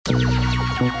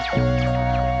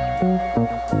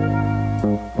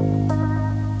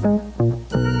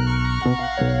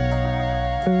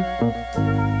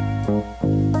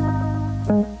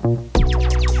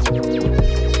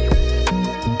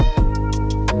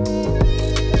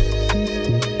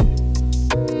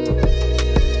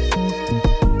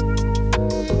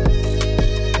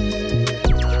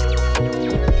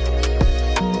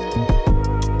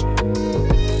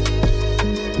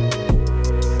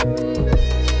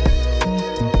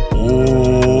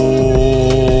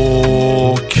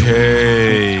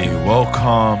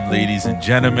Welcome, ladies and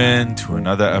gentlemen, to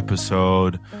another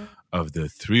episode of the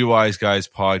Three Wise Guys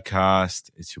podcast.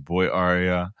 It's your boy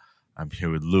Arya. I'm here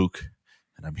with Luke,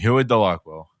 and I'm here with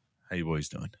Delacqua. How you boys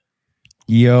doing?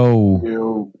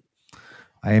 Yo.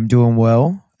 I am doing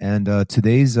well, and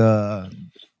today's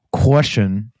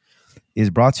question is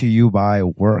brought to you by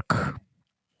work.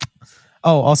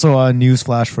 Oh, also a news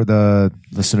flash for the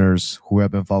listeners who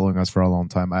have been following us for a long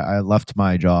time. I left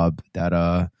my job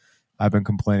that I've been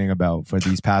complaining about for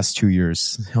these past 2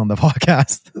 years on the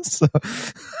podcast. So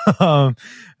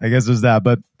I guess there's that.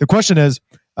 But the question is,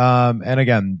 and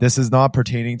again, this is not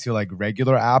pertaining to like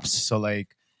regular apps. So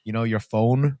like, you know, your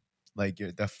phone, like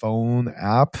the phone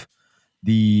app,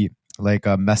 the like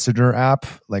a messenger app,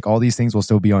 like all these things will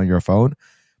still be on your phone.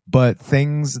 But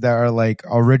things that are like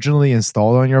originally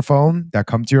installed on your phone that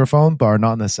come to your phone but are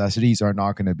not necessities are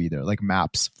not going to be there, like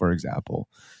maps, for example.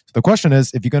 So the question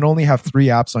is, if you can only have 3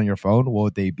 apps on your phone, what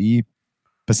would they be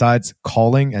besides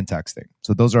calling and texting?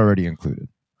 So those are already included.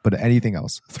 But anything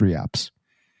else, 3 apps.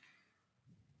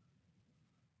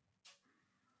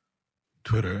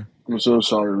 Twitter. I'm so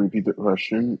sorry. Repeat the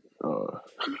question.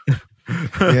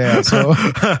 Yeah, so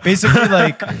basically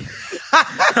like,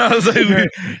 I was like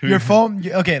your phone,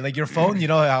 okay, like your phone, you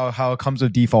know how it comes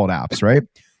with default apps, right?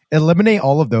 Eliminate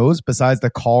all of those besides the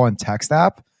call and text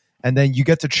app, and then you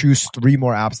get to choose 3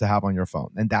 more apps to have on your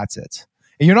phone, and that's it.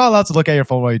 And you're not allowed to look at your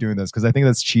phone while you're doing this because I think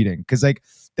that's cheating. Because like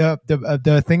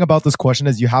the thing about this question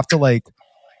is you have to like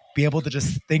be able to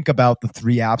just think about the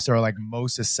 3 apps that are like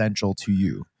most essential to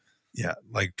you. Yeah,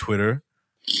 like Twitter.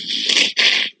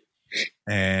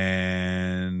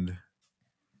 And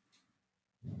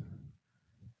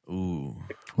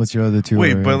what's your other 2?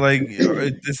 Wait, but like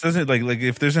this doesn't like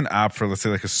if there's an app for, let's say,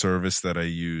 like a service that I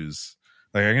use,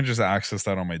 like I can just access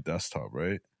that on my desktop,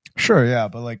 right? Sure, yeah,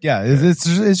 but like it's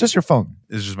just your phone.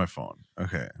 It's just my phone.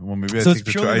 Okay, well maybe So I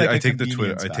take I take the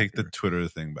Twitter. I take the Twitter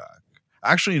thing back.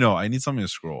 Actually, no, I need something to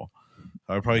scroll.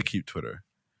 I would probably keep Twitter.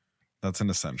 That's an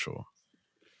essential.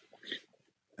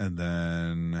 And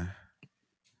then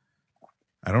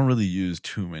I don't really use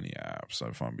too many apps,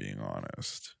 if I'm being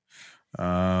honest.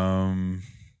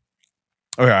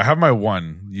 Okay, I have my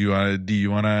one. Do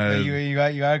you wanna? You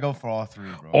gotta go for all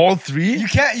 3, bro. All 3? You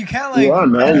can't like. Yeah,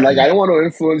 man. Like I don't want to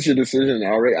influence your decision.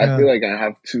 Already, I feel like I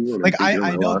have 2. Like I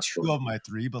know 2 of my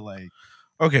 3, but like.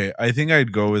 Okay, I think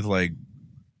I'd go with like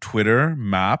Twitter,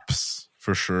 Maps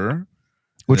for sure.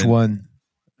 Which one?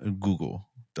 Google.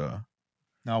 Duh.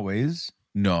 Not Waze.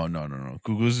 No.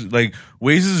 Google's like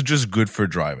Waze is just good for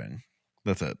driving.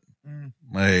 That's it.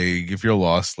 Like if you're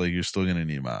lost, like you're still gonna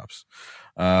need maps.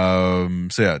 So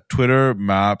yeah, Twitter,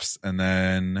 Maps, and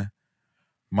then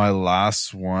my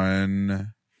last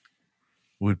one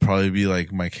would probably be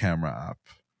like my camera app.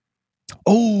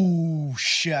 Oh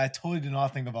shit! I totally did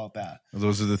not think about that.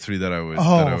 Those are the 3 that I would.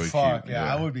 Fuck keep.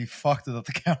 Yeah, I would be fucked without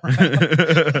the camera.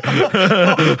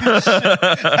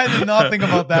 I did not think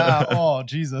about that at all.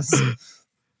 Jesus.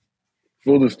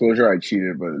 Full disclosure, I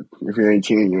cheated, but if you ain't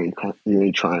cheating, you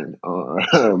ain't trying.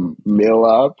 Mail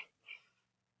app,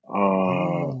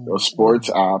 a sports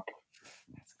app,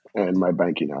 and my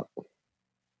banking app.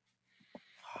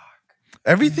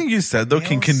 Everything you said though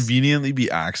can conveniently be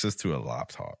accessed to a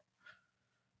laptop.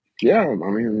 Yeah, I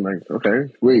mean, like,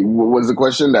 okay. Wait, was the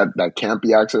question that can't be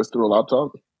accessed through a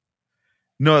laptop?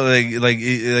 No, like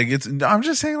it's. I'm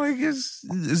just saying, like, is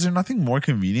there nothing more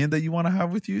convenient that you want to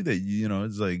have with you that you know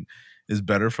is like is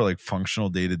better for like functional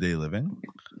day-to-day living?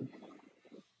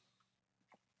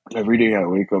 Every day I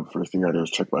wake up, first thing I do is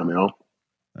check my mail.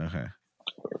 Okay.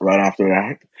 Right after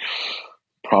that,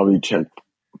 probably check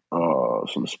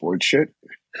some sports shit.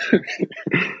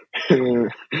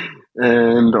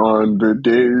 And on the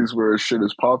days where shit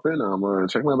is popping, I'm gonna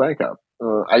check my bank app.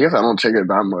 I guess I don't check it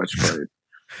that much, but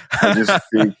I just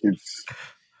think it's.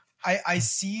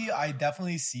 I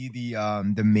definitely see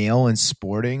the mail and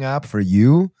sporting app for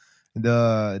you.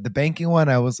 The banking one,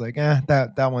 I was like,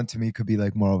 that one to me could be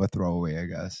like more of a throwaway, I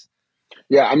guess.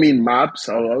 Yeah, I mean maps.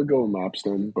 I'll go with maps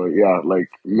then, but yeah, like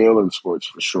mail and sports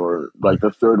for sure. Like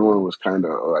the third one was kind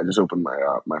of. I just opened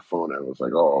my phone and I was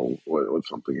like, oh, what's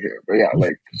something here? But yeah,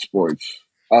 like sports.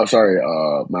 Oh, sorry,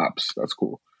 maps. That's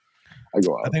cool. I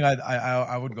go out. I think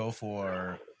I would go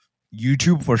for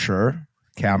YouTube for sure.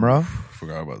 Camera.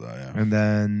 Forgot about that. Yeah. And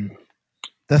then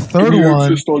the third one.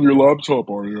 Just on your laptop,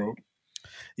 Arya.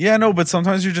 Yeah, no, but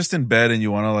sometimes you're just in bed and you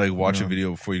want to like watch a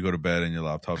video before you go to bed and your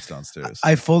laptop's downstairs.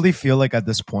 I fully feel like at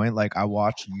this point, like I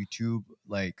watch YouTube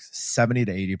like 70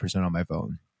 to 80% on my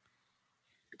phone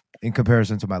in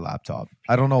comparison to my laptop.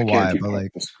 I don't know why, but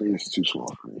like the screen is too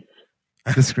small for me.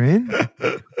 The screen?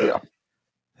 Yeah.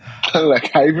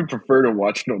 Like I even prefer to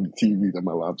watch it on the TV than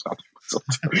my laptop.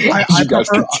 As I you guys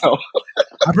prefer can tell.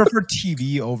 I prefer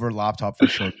TV over laptop for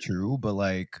sure too, but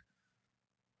like,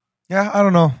 yeah, I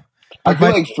don't know. I Like feel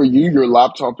my like for you, your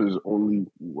laptop is only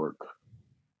work.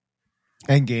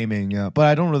 and gaming, yeah, but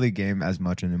I don't really game as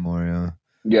much anymore. Yeah.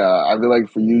 Yeah, I feel like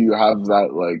for you, you have that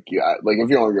like yeah, like if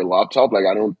you're on your laptop, like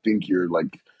I don't think you're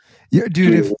like Yeah, dude.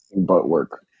 doing anything but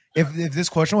work. If this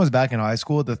question was back in high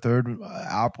school, the third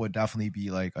app would definitely be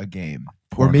like a game,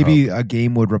 or Pornhub. maybe a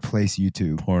game would replace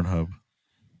YouTube. Pornhub.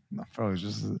 No, probably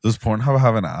just Does Pornhub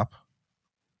have an app?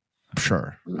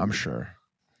 sure. I'm sure.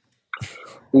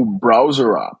 Ooh,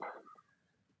 browser app.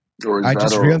 Or is I that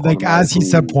just realized, like, as he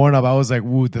said automatically- Pornhub, I was like,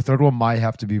 "Ooh, the third one might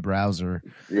have to be browser."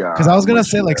 Yeah, Because I was gonna but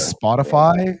say like yeah.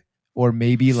 Spotify, or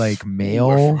maybe like Ooh, I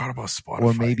Mail, forgot about Spotify.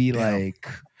 or maybe Damn. like.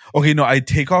 Okay, no, I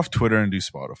take off Twitter and do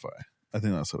Spotify. I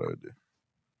think that's what I would do.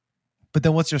 But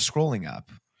then, what's your scrolling app?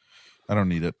 I don't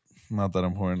need it. Not that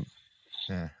important.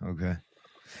 Yeah. Okay. Yeah,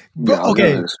 But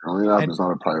okay, scrolling app and- is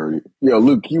not a priority. Yo,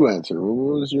 Luke, you answer.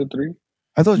 What was your 3?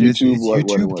 I told you it's YouTube,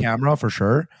 YouTube, what? camera for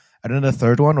sure. And then the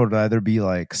third one would either be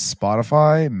like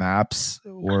Spotify, Maps,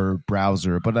 or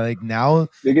browser. But like now,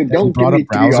 Nigga, that don't you give brought me up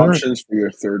 3 browser- options for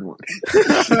your third one.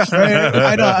 Right?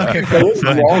 I know. Okay, fine, What's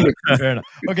fine. wrong with Fair enough.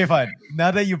 Okay, fine. Now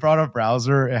that you brought up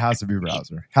browser, it has to be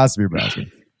browser. Has to be browser.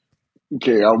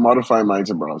 Okay, I'll modify mine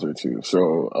to browser too.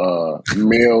 So,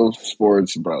 mail,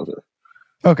 sports, browser.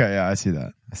 Okay, yeah, I see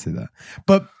that.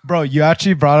 But bro, you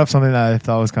actually brought up something that I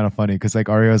thought was kind of funny because like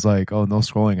Arya's like, "Oh, no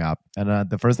scrolling app," and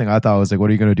the first thing I thought was like, "What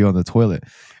are you gonna do on the toilet?"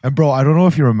 And bro, I don't know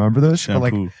if you remember this, but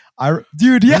like, Shampoo.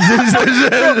 dude, yeah,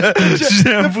 the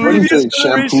Shampoo. previous Shampoo?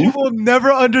 generation will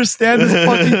never understand this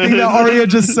fucking thing that Arya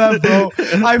just said, bro.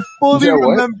 I fully Yeah, what?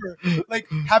 remember like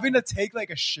having to take like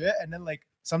a shit, and then like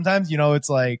sometimes it's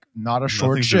like not a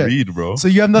short Nothing shit. to read, bro. So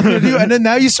you have nothing to do, and then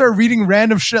now you start reading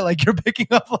random shit, like you're picking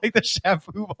up like the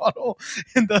shampoo bottle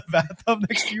in the bathtub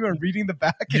next to you and reading the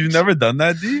back. and You've shit. never done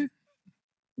that, D?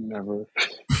 Never.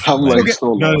 I'm like Okay.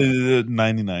 so No, lost.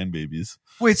 99 babies.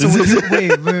 Wait, so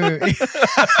wait.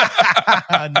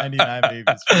 99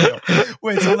 babies. For real.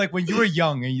 Wait, so like when you were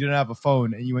young and you didn't have a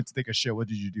phone and you went to take a shit, what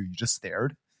did you do? You just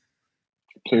stared?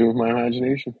 Play with my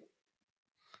imagination.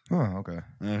 Oh, okay.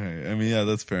 Okay. I mean, yeah,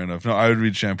 that's fair enough. No, I would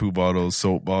read shampoo bottles,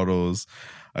 soap bottles.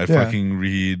 I'd Yeah. fucking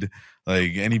read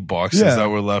like any boxes Yeah. that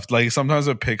were left. Like sometimes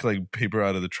I'd pick like paper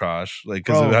out of the trash, like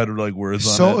because Bro, it had like words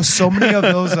on it. So many of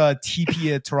those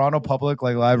TP at Toronto Public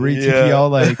like Library Yeah. TPL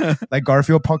like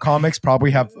Garfield comics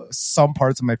probably have some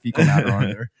parts of my fecal matter on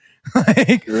there.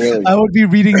 Like Really? I would be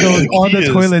reading those The on key the is-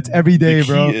 toilets every day, the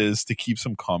key bro. is to keep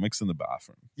some comics in the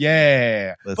bathroom.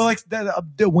 Yeah. That's- But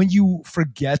like when you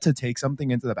forget to take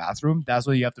something into the bathroom, that's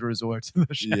when you have to resort to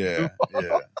the shampoo.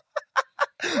 Yeah.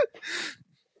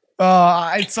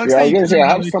 It sucks Yeah, that I was you gonna say couldn't I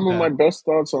have relate some to of my that. best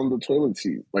thoughts on the toilet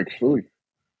seat, like fully.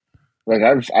 Like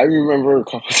I remember a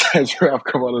couple times where I've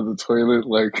come out of the toilet,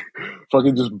 like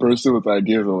fucking just bursting with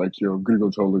ideas of like, yo, I'm gonna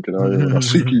go tell Luke and Arya when I'm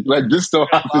sleepy. Like this still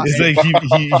happens. It's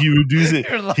like he reduces it.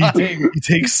 You're He, lying. he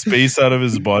takes space out of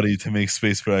his body to make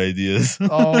space for ideas.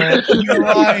 Oh, you're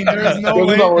lying. There's no way.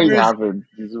 doesn't always there's- happen.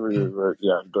 These are weird, but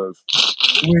yeah, it does.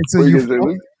 Wait, so What you you gonna say,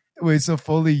 Luke? wait, so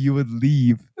Foley, you would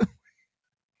leave.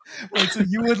 Wait, so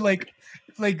you would like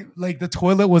the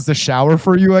toilet was the shower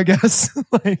for you, I guess.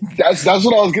 Like That's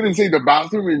what I was gonna say. The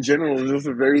bathroom in general is just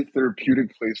a very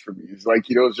therapeutic place for me. It's like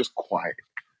it's just quiet.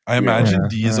 I imagine Yeah.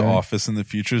 D's Alright. office in the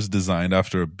future is designed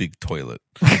after a big toilet.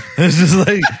 It's just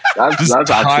like That's just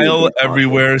actually a tile big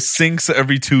everywhere, sinks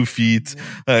every 2 feet,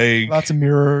 like lots of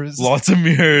mirrors. lots of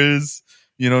mirrors.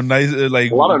 Nice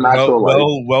like A lot of natural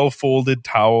light. well folded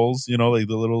towels. Like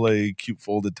the little like cute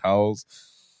folded towels.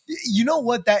 You know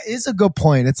what? That is a good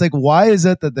point. It's like, why is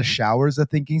it that the shower is a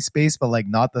thinking space, but like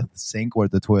not the sink or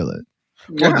the toilet?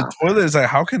 Well, the toilet is like,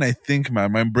 how can I think,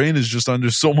 man? My brain is just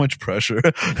under so much pressure.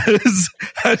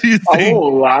 How do you I think?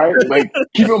 won't lie. Like,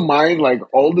 keep in mind, like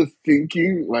all the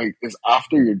thinking, like, is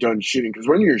after you're done shitting. Because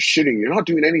when you're shitting, you're not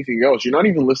doing anything else. You're not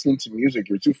even listening to music.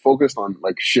 You're too focused on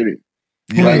like shitting.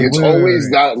 Yeah, Like, it's always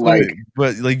that. Like,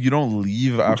 but like you don't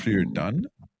leave after you're done.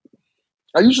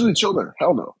 I usually chill there.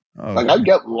 Hell no. Oh, Like, okay. I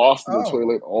get lost in the Oh.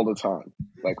 toilet all the time.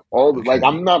 Like all the, like Okay.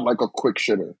 I'm not like a quick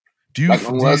shitter. do you Like do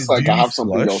unless you- like do I you have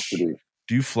something flush? else to do.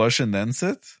 Do you flush and then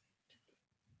sit?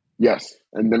 Yes,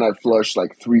 and then I flush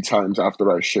like 3 times after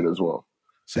I shit as well.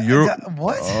 So you're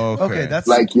What? Okay. Okay, that's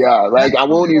Like yeah, like I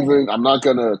won't That's- even. I'm not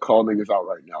gonna call niggas out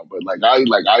right now, but like I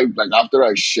after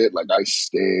I shit, like I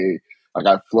stay, like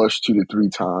I flush 2 to 3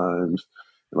 times,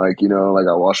 Like, like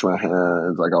I wash my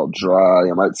hands, like I'll dry,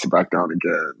 I might sit back down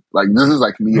again. Like this is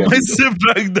like me You every might day. sit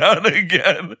back down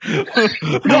again. No, I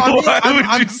mean, Why would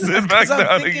I'm you sit back I'm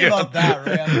down thinking again? about that,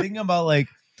 right? I'm thinking about like,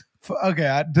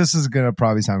 okay, this is gonna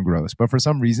probably sound gross, but for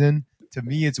some reason, to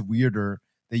me, it's weirder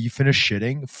that you finish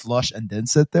shitting, flush, and then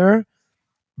sit there,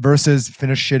 versus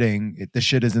finish shitting, the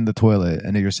shit is in the toilet,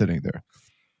 and then you're sitting there.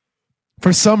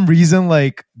 For some reason,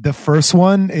 like the first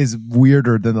one is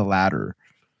weirder than the latter.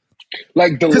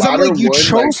 Like the Because I'm latter like, you one,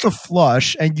 chose like to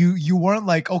flush, and you weren't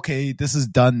like, okay, this is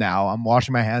done now. I'm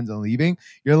washing my hands and leaving.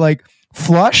 You're like,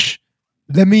 flush.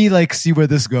 Let me like see where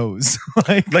this goes.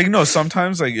 Like no,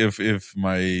 sometimes like if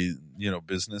my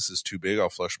business is too big, I'll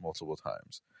flush multiple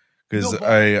times because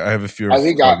I have a fear of I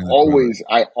think clogging the toilet.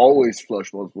 I always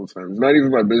flush multiple times. Not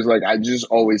even my business. Like I just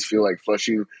always feel like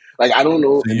flushing. Like I don't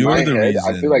know. So In my head,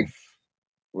 I feel like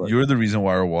what? you're the reason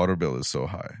why our water bill is so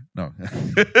high. No,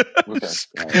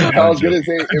 Okay. I was gonna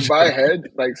say in my head,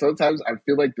 like sometimes I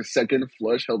feel like the second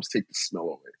flush helps take the smell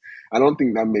away. I don't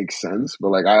think that makes sense, but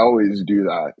like I always do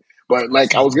that. But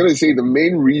like I was gonna say the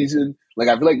main reason, like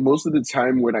I feel like most of the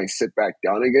time when I sit back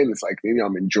down again, it's like maybe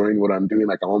I'm enjoying what I'm doing.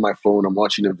 Like I'm on my phone, I'm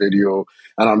watching a video,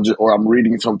 and or I'm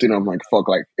reading something. I'm like, fuck.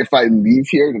 Like if I leave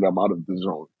here, then I'm out of the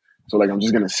zone. So like I'm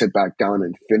just gonna sit back down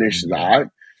and finish that,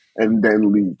 and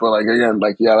then leave. But like again,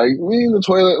 like yeah, like me in the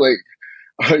toilet, like.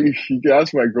 You can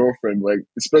ask my girlfriend, like,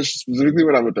 especially specifically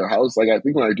when I'm at their house. Like, I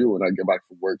think when I do when I get back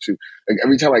from work too. Like,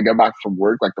 every time I get back from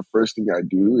work, like, the first thing I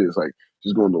do is like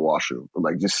just go in the washroom and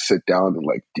like just sit down and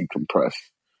like decompress.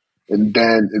 And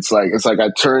then it's like it's like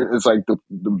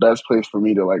the best place for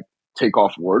me to like take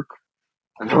off work.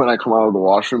 And then when I come out of the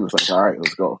washroom, it's like, all right,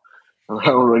 let's go.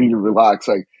 I'm ready to relax.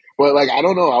 Like, but like, I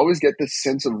don't know. I always get this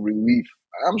sense of relief.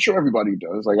 I'm sure everybody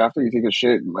does. Like after you take a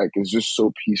shit, like it's just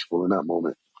so peaceful in that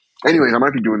moment. Anyways, I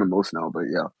might be doing the most now, but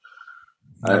yeah,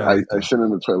 I shit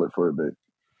in the toilet for a bit.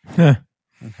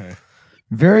 Okay.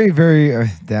 Very, very,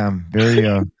 damn, very,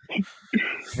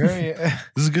 very.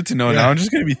 This is good to know. Yeah. Now I'm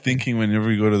just gonna be thinking whenever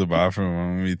we go to the bathroom.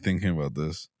 I'm gonna be thinking about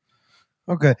this.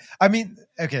 Okay, I mean,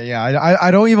 okay, yeah,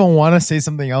 I don't even want to say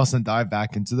something else and dive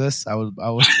back into this. I was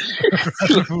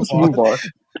Let's move on.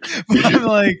 But I'm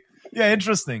like, yeah,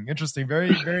 interesting,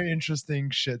 very, very interesting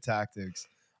shit tactics.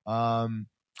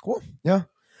 Cool, yeah.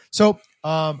 So,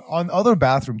 on other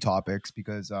bathroom topics,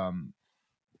 because by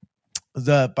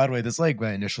the way, this like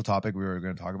my initial topic we were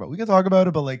going to talk about. We can talk about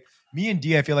it, but like me and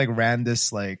D, I feel like ran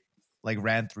this like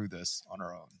ran through this on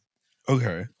our own.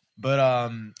 Okay.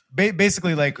 But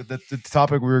basically, like the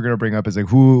topic we were gonna bring up is like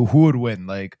who would win,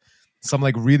 like some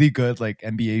like really good like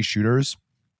NBA shooters,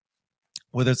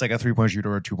 whether it's like a 3-point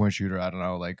shooter or a 2-point shooter, I don't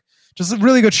know, like just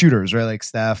really good shooters, right? Like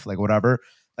Steph, like whatever,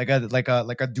 like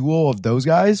a duo of those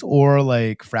guys, or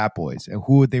like frat boys, and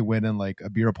who would they win in like a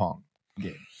beer pong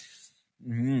game?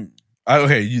 Mm-hmm.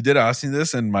 Okay, you did ask me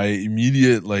this, and my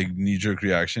immediate like knee jerk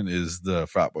reaction is the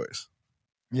frat boys.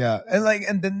 Yeah,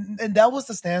 and that was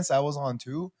the stance I was on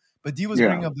too. But D was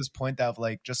bringing up this point that of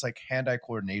like just like hand-eye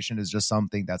coordination is just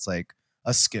something that's like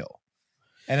a skill,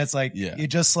 and it's like it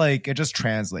just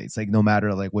translates like no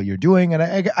matter like what you're doing, and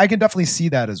I can definitely see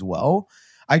that as well.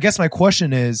 I guess my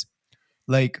question is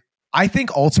like I think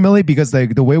ultimately, because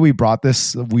like the way we brought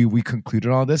this, we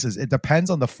concluded on this is it depends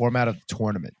on the format of the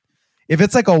tournament. If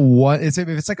it's like if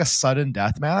it's like a sudden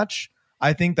death match,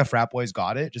 I think the frat boys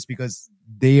got it just because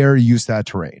they are used to that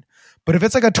terrain. But if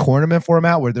it's like a tournament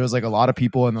format where there's like a lot of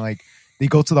people and like they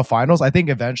go to the finals, I think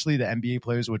eventually the NBA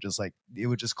players would just like it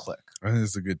would just click. I think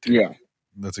that's a good take. Yeah,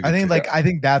 that's a good take. I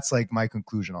think that's like my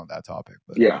conclusion on that topic.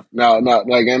 But. Yeah, no,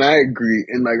 like, and I agree.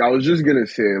 And like, I was just gonna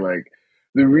say, like,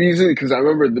 the reason, because I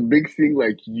remember the big thing,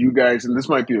 like, you guys, and this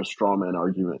might be a straw man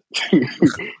argument,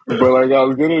 but like, I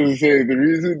was gonna say the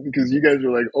reason because you guys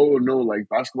were like, oh no, like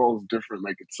basketball is different,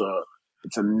 like it's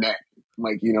a net,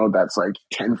 like that's like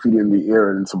 10 feet in the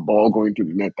air and it's a ball going through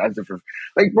the net. That's different.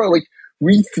 Like, bro, like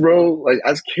we throw like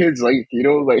as kids, like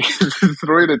like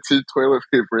throwing a toilet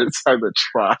paper inside the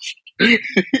trash. And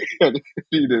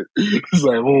eat it. It's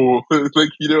like, oh, like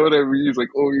you know what I mean? It's like,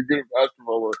 oh, you're good at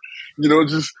basketball, or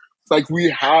just like we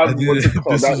have what's it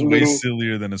called? This that is little... way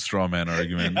sillier than a straw man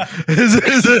argument. The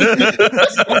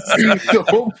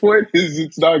whole point is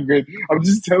it's not good. I'm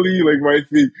just telling you, like my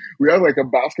thing. We have like a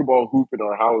basketball hoop in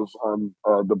our house on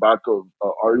the back of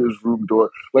Arya's room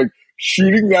door. Like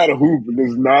shooting that hoop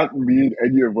does not mean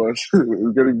any of us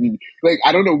is gonna be like,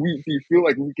 I don't know. We feel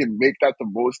like we can make that the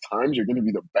most times, you're gonna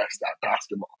be the best at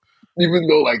basketball. Even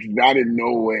though like that in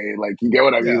no way, like you get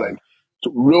what I mean, like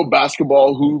real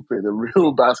basketball hoop and a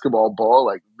real basketball ball,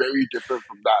 like very different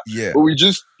from that. Yeah. But we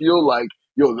just feel like,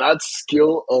 that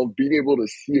skill of being able to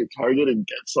see a target and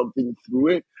get something through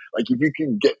it, Like if you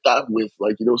can get that with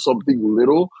like, something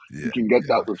little, you can get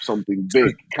that with something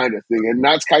big kind of thing. And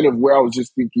that's kind of where I was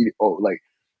just thinking, like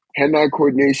hand-eye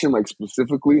coordination, like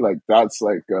specifically, like that's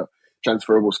like a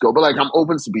transferable skill. But like I'm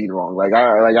open to being wrong.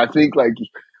 I think like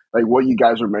what you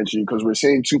guys were mentioning, because we're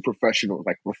saying two professionals,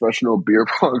 like professional beer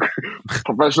pong,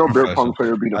 beer pong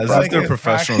player being a as if they're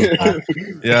professionals.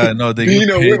 Yeah, no, they get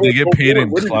paid. They get paid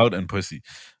in clout and pussy.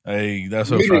 That's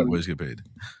what frat boys get paid.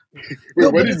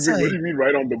 Wait, what do you mean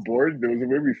right on the board? There was a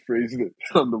way we phrased it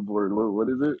on the board. What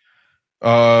is it?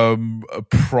 A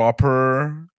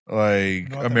proper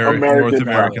North American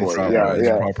frat boy.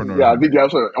 Proper North I think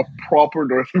that's a proper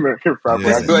North American frat boy.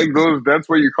 I feel like that's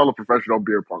what you call a professional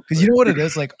beer pong. Because you know what it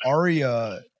is, like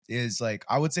Aria is like,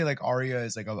 I would say like Aria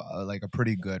is like a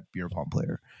pretty good beer pong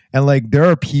player, and like there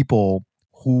are people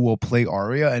who will play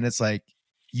Aria, and it's like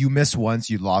you miss once,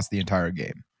 you lost the entire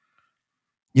game.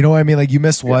 You know what I mean? Like you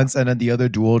miss once, and then the other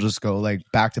duel just go like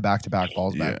back to back to back,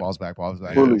 balls back, balls back, balls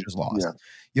back, and just lost. Yeah.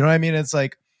 You know what I mean? It's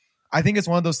like, I think it's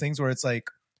one of those things where it's like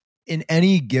in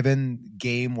any given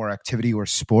game or activity or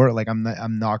sport, like I'm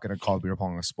not gonna call beer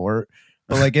pong a sport,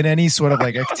 but like in any sort of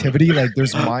like activity, like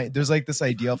there's like this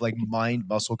idea of like mind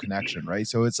muscle connection, right?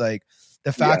 So it's like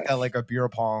the fact that like a beer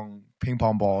pong ping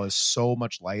pong ball is so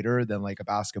much lighter than like a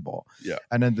basketball. Yeah.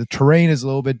 And then the terrain is a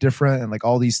little bit different and like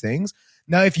all these things.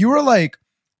 Now, if you were like,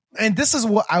 and this is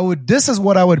what I would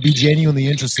be genuinely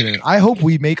interested in. I hope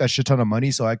we make a shit ton of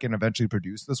money so I can eventually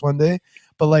produce this one day.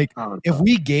 But like, if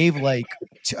we gave like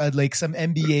some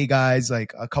NBA guys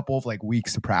like a couple of like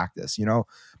weeks to practice,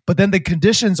 but then the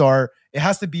conditions are, it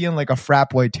has to be in like a frat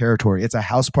boy territory. It's a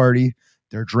house party.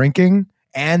 They're drinking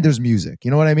and there's music.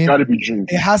 You know what I mean? Gotta be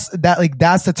drinking. It has that, like,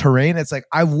 that's the terrain. It's like,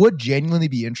 I would genuinely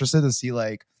be interested to see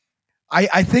like,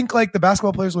 I think like the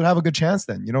basketball players would have a good chance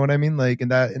then. You know what I mean? Like in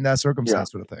that circumstance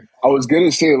sort of thing. I was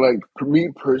gonna say, like, for me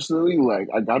personally, like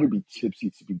I gotta be tipsy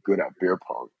to be good at beer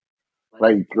pong.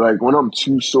 Like when I'm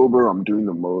too sober, I'm doing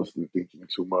the most and thinking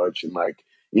too much and like,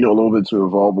 a little bit too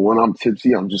involved. But when I'm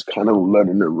tipsy, I'm just kind of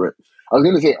letting it rip. I was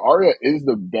gonna say Arya is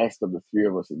the best of the three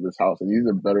of us in this house, and he's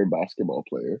a better basketball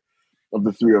player of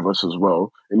the three of us as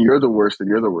well. And you're the worst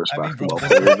basketball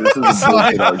player. This is a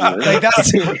bullshit argument. Like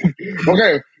that's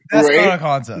okay. That's not a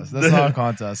contest. That's not a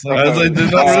contest. Like, I was like,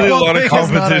 there's not really a lot of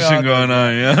competition going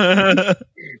on. Yeah.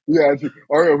 Yeah.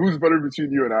 Aria, who's better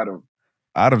between you and Adam?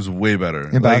 Adam's way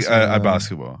better at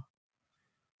basketball.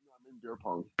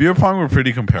 Beer pong were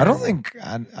pretty comparable. I don't think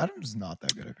Adam's not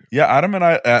that good at beer pong. Yeah, Adam and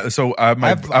I. So at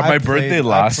my birthday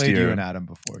last year, you and Adam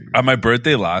before you. At my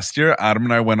birthday last year, Adam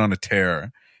and I went on a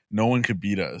tear. No one could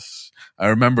beat us. I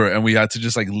remember, and we had to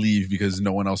just like leave because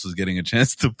no one else was getting a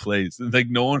chance to play. So, like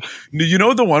no one,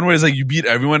 the one where it's like you beat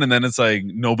everyone, and then it's like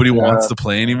nobody wants to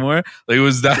play anymore. Like it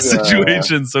was that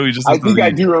situation. So we just. I think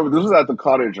I do remember. This was at the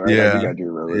cottage, right? Yeah, I think I do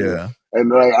remember. Yeah. And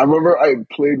like, I remember I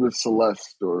played with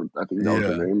Celeste, or I think that was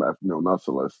her name. No, not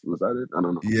Celeste. Was that it? I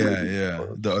don't know. Yeah.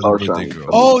 The other birthday girl.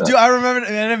 Oh, dude, I remember.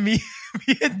 And me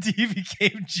and D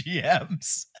became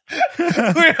GMs. We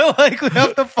were like, we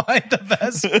have to find the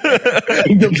best.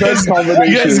 The best combination.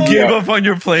 You guys gave up on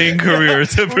your playing career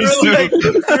to pursue.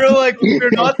 We're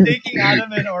not taking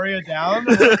Adam and Aria down.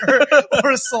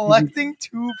 We're selecting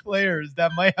two players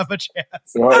that might have a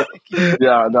chance. Yeah,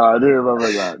 no, I didn't remember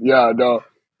that. Yeah, no.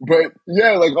 But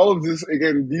yeah, like all of this,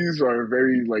 again, these are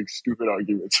very like stupid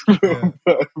arguments.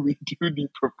 But we do need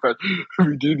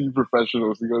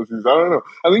professionals to go through. I don't know.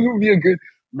 I think it would be a good,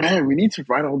 man, we need to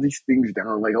write all these things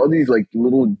down. Like all these like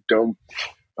little dumb,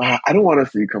 I don't want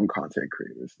us to become content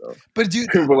creators though. But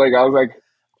dude, but like I was like,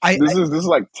 this is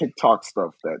like TikTok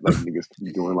stuff that like niggas can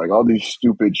be doing, like all these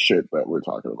stupid shit that we're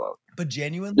talking about. But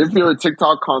genuinely, if you're a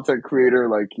TikTok content creator,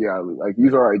 like like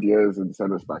use our ideas and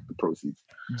send us back the proceeds.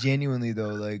 Genuinely though,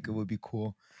 like it would be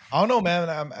cool. I don't know, man.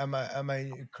 At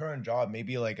my current job,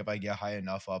 maybe like if I get high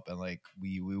enough up and like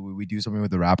we do something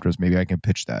with the Raptors, maybe I can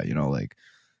pitch that, like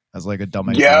as like a dumb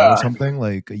idea or something,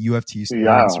 like a UFT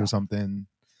students or something.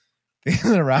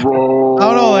 Bro, I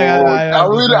don't know. Like that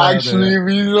would actually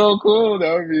be so cool.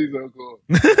 That would be so cool.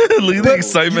 Look at the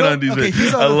excitement on these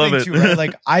things. I love it. Too, right?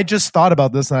 Like I just thought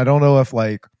about this, and I don't know if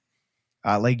like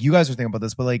you guys are thinking about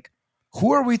this, but like,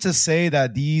 who are we to say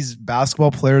that these basketball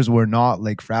players were not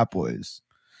like frat boys?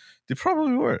 They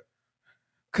probably were.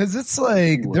 Because it's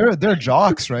like they're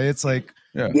jocks, right? It's like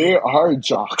they are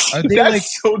jocks. Are they That's like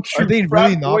so true? Are they frat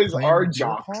really not boys playing are beer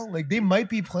jocks. pong? Like they might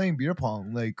be playing beer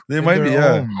pong. Like they might be.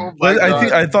 Yeah. Oh but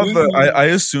God. I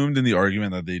assumed in the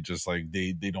argument that they just like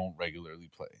they don't regularly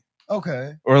play.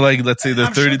 Okay. Or like let's say they're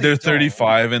I'm sure 30, they're don't.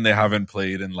 35 and they haven't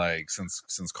played in like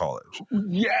since college.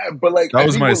 Yeah, but like that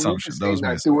was I think my what assumption. Luke is That was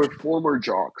saying my they were former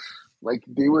jocks. Like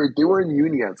they were in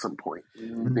uni at some point.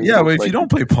 They Yeah, but most if you likely- don't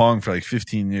play Pong for like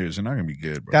 15 years, you're not gonna be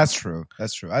good, bro. That's true.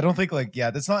 That's true. I don't think like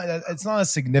it's not a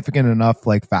significant enough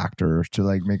like factor to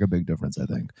like make a big difference. I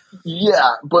think. Yeah,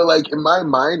 but like in my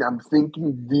mind, I'm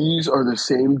thinking these are the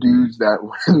same dudes that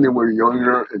when they were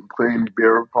younger and playing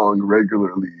beer pong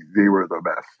regularly, they were the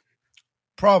best.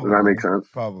 Probably. Does that make sense?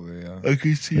 Probably, yeah. I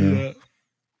can see Yeah. that.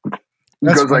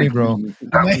 That's Because funny, like bro.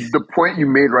 the point you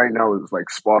made right now is like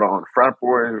spot on. Frat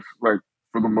boys, like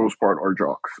for the most part, are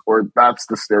jocks, or that's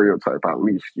the stereotype at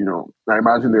least. You know, I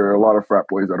imagine there are a lot of frat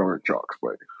boys that aren't jocks,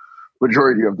 but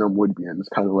majority of them would be, and it's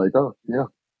kind of like, oh yeah.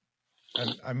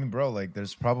 I mean, bro, like,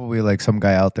 there's probably like some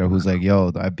guy out there who's like,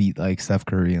 "Yo, I beat like Steph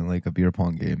Curry in like a beer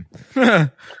pong game,"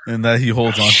 And that he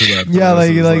holds on to that. for yeah, the rest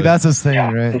of his like life. that's his thing,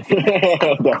 right?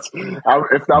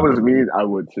 If that was me, I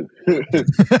would too.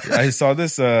 I saw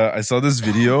this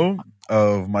video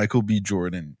of Michael B.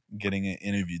 Jordan getting an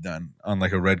interview done on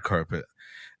like a red carpet,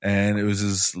 and it was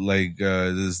this like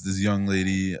this young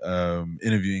lady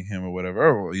interviewing him or whatever,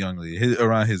 or a young lady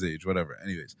around his age, whatever.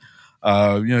 Anyways,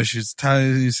 she's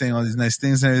saying all these nice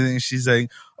things and everything. She's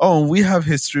like, "Oh, we have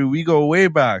history. We go way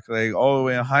back, like all the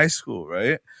way in high school,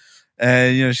 right?"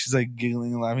 And she's like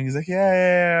giggling and laughing. He's like,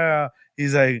 yeah.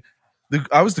 He's like,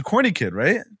 I was the corny kid,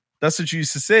 right? That's what you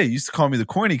used to say. You used to call me the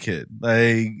corny kid.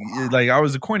 Like I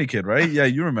was a corny kid, right? Yeah,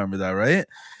 you remember that, right?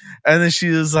 And then she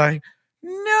was like,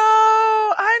 no,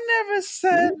 I never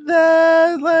said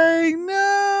that. Like,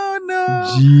 no.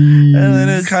 Jeez. And then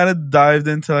it kind of dived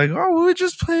into like, oh, we were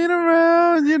just playing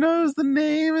around, it was the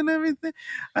name and everything.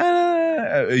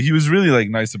 He was really like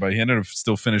nice about it. He ended up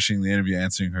still finishing the interview,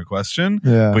 answering her question,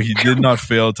 Yeah. but he did not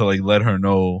fail to like let her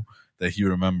know that he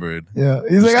remembered. Yeah,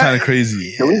 he's like kind of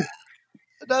crazy.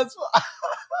 That's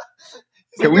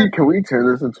Can we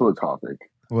turn this into a topic?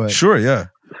 what? Sure, yeah.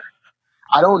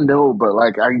 I don't know, but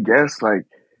like I guess like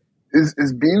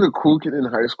is being a cool kid in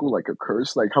high school like a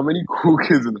curse? Like how many cool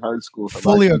kids in high school have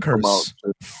Fully a actually come out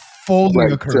curse.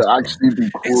 Fully a curse. to actually be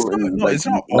cool? It's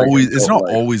not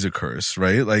always a curse,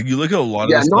 right? Like you look at a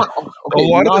lot of of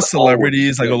the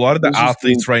celebrities, like a lot of the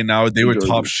athletes right now, they were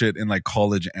majority. top shit in like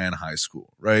college and high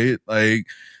school, right? Like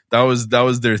that was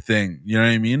their thing. You know what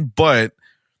I mean? But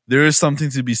there is something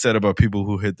to be said about people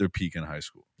who hit their peak in high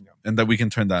school, and that we can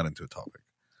turn that into a topic.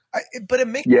 But it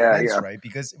makes sense, right?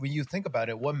 Because when you think about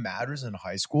it, what matters in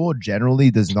high school generally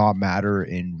does not matter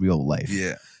in real life.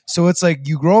 Yeah. So it's like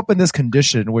you grow up in this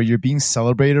condition where you're being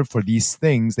celebrated for these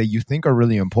things that you think are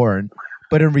really important,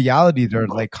 but in reality, they're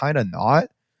like kind of not.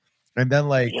 And then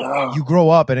like you grow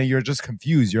up and then you're just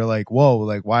confused. You're like, whoa,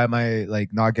 like why am I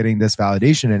like not getting this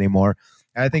validation anymore?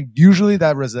 And I think usually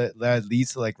that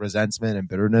leads to like resentment and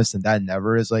bitterness, and that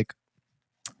never is like,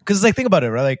 because like think about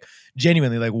it, right? Like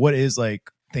genuinely, like what is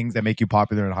like things that make you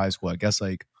popular in high school? I guess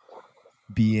like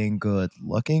being good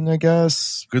looking, I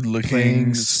guess. Good looking,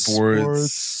 Playing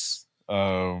sports.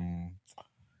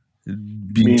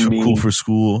 Being too cool for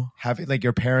school. Having like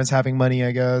your parents having money,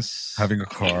 I guess. Having a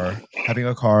car,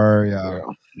 yeah.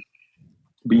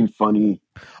 Being funny.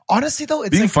 Honestly though,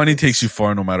 it's being like, funny takes you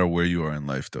far no matter where you are in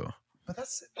life though. But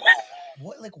that's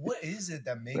what is it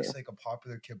that makes like a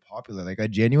popular kid popular? Like I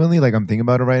genuinely like I'm thinking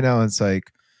about it right now, and it's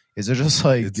like, is it just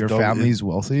like It's your family's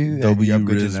wealthy? W you have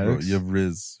good Riz, bro. genetics? You have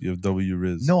Riz. You have W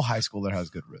Riz. No high schooler has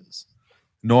good Riz.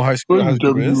 No high schooler has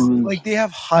good Riz. Like they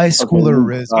have high schooler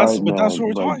Riz. That's what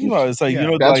we're talking about. It's like, that's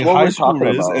like what high we're school talking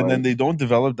Riz, about, and then like- they don't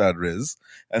develop that Riz,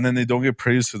 and then they don't get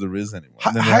praised for the Riz anymore.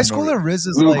 And then they High have no schooler Riz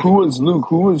is Luke, like who's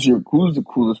the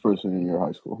coolest person in your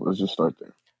high school? Let's just start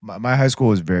there. my high school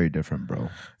was very different, bro.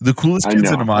 The coolest I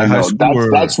kids know, in my I high know. school were.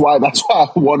 That's why I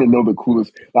want to know the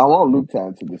coolest. I want Luke to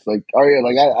answer this. Like, oh yeah,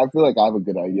 like I feel like I have a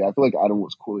good idea. I feel like Adam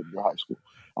was cool in your high school.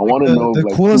 I want to know the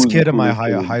like, coolest who's kid the in my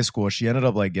coolest kid high school. She ended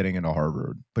up like getting into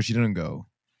Harvard, but she didn't go.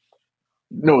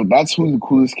 No, that's who the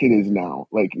coolest kid is now.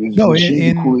 Like, is No,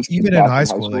 she the coolest kid even in back high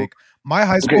school, like my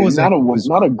high school okay, was not like,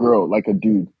 not a girl, like a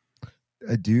dude.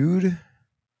 a dude.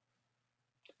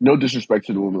 No disrespect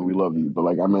to the woman, we love you, but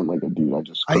like I meant like a dude.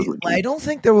 I don't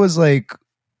think there was like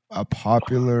a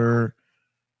popular,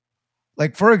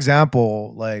 like for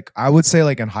example, like I would say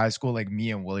like in high school, like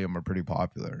me and William are pretty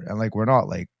popular, and like we're not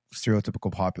like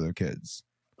stereotypical popular kids.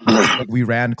 Like we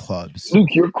ran clubs. Luke,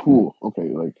 you're cool. Okay,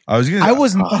 like I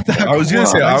was not that. I was cool gonna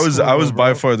say in high I was school,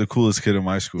 by bro. far the coolest kid in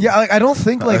my school. Yeah, like I don't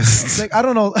think like I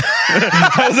don't know.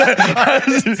 I'm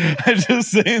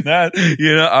just saying that,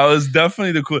 I was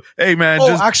definitely the cool. Hey man,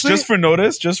 just for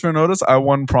notice, I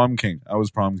won prom king. I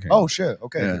was prom king. Oh shit!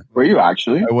 Okay, Yeah. were you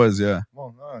actually? I was, yeah.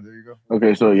 Well, no, there you go.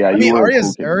 Okay, so yeah, I you mean, were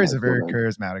Ari's cool a very then.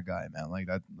 charismatic guy, man. Like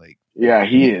that, like Yeah,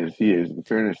 he is. He is. In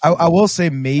fairness to I him. will say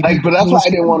maybe Like, the but that's why coolest. I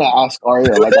didn't want to ask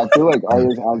Arya. Like, I feel like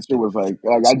Arya's answer was like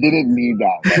I didn't need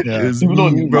that. Like, It Yeah. was people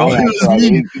don't me, need bro. my It was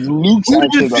answer. me. It's Luke's Who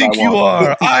do you answer that I think you want.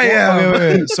 are? I Well, okay,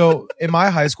 am. wait. So in my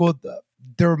high school,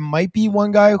 there might be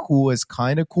one guy who was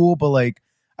kind of cool, but like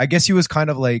I guess he was kind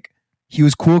of like he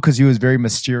was cool because he was very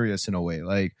mysterious in a way.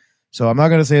 Like, so I'm not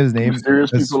gonna say his name Mysterious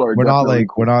because people are we're not definitely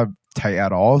like we're cool. not tight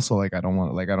at all. So like I don't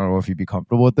want like I don't know if he'd be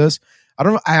comfortable with this. I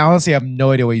don't. I honestly have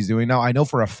no idea what he's doing now. I know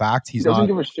for a fact He he's doesn't not.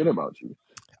 give a shit about you.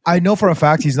 I know for a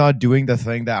fact he's not doing the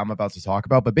thing that I'm about to talk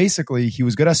about. But basically, he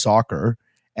was good at soccer,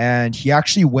 and he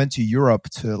actually went to Europe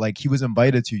to like he was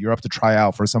invited to Europe to try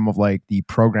out for some of like the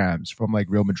programs from like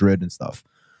Real Madrid and stuff.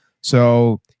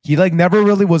 So he like never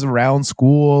really was around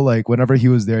school. Like whenever he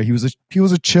was there, he was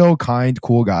a chill, kind,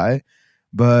 cool guy.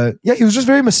 But yeah, he was just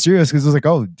very mysterious because it was like,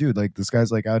 oh, dude, like this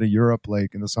guy's like out of Europe,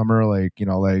 like in the summer, like you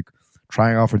know, like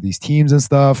trying out for these teams and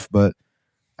stuff. But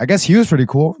I guess he was pretty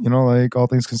cool, you know, like all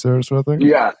things considered, sort of thing.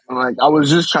 Yeah, like I was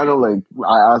just trying to like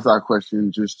I asked that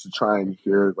question just to try and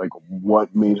hear like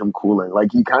what made him cooler. Like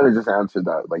he kind of just answered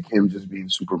that, like him just being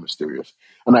super mysterious.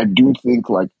 And I do think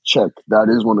like check that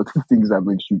is one of the things that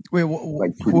makes you Wait,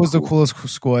 like who pretty was the cool. coolest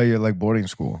school at your like boarding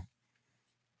school?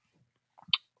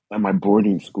 At my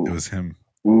boarding It school, was him.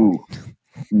 ooh,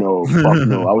 no, fuck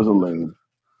no, I was a lame.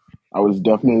 I was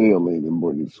definitely a lame in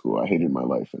boarding school. I hated my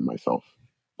life and myself.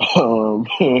 You were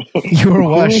The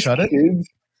what? coolest Shut it. kids.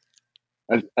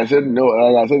 I said no.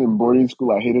 Like I said in boarding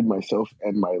school, I hated myself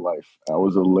and my life. I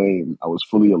was a lame. I was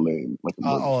fully a lame, like in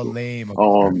boarding Oh, school. lame. Okay,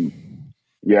 sorry. Um,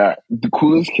 yeah, the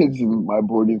coolest kids in my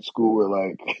boarding school were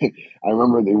like, I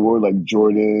remember they wore like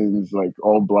Jordans, like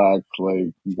all black,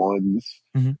 like ones.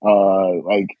 Mhm.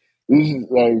 Like this is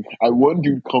like, one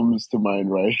dude comes to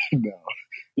mind right now.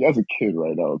 He has a kid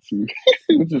right now too,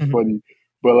 which is Mhm. funny.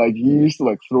 But like he used to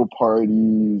like throw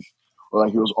parties, or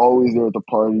like he was always there at the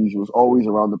parties. He was always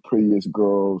around the prettiest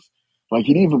girls. Like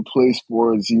he didn't even play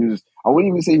sports. He was, I wouldn't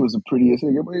even say he was the prettiest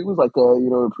nigga, but he was like a,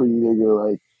 a pretty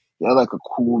nigga. Like he had like a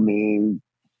cool name.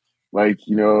 Like,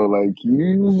 like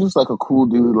he was just like a cool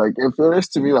dude. Like in fairness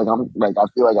to me, like I'm like I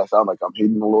feel like I sound like I'm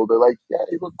hating a little bit. Like, yeah,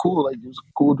 he looked cool. Like he was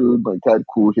a cool dude, like had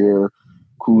cool hair,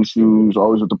 cool shoes,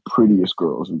 always with the prettiest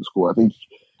girls in the school. I think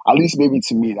at least maybe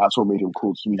to me, that's what made him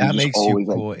cool to me. He That just makes you always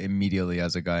like cool immediately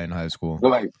as a guy in high school.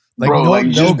 like Like bro, no like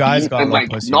no just guys being got and like like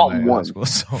pussy in not high one. school.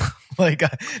 So like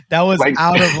that was Like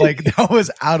out of like that was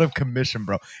out of commission,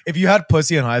 bro. If you had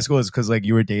pussy in high school, it's because like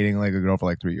you were dating like a girl for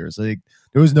like 3 years. Like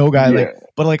there was no guy like, yeah.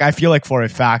 but like I feel like for a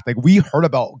fact, like we heard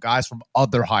about guys from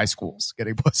other high schools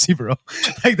getting pussy, bro.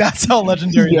 Like that's how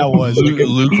legendary Yeah, that was.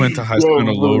 Luke went to high school in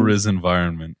a bro. low ris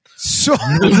environment. So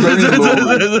Very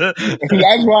low.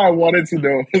 That's why I wanted to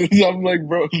know. I'm like,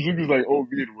 bro, Luke is like, oh,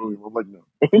 me and William. I'm like, no.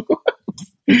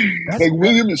 Like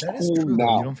William is that is cool true though. You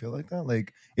now. don't feel like that?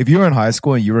 Like if you were in high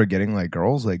school and you were getting like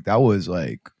girls, like that was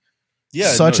like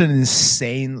such an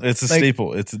insane. It's a like,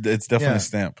 staple. It's definitely Yeah. a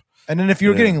stamp. And then if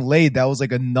you're Yeah. getting laid, that was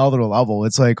like another level.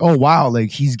 It's like, oh wow, like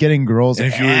he's getting girls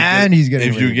And he's getting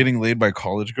if you're laid. getting laid by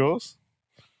college girls,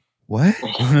 What?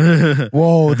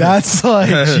 Whoa, that's like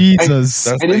Jesus.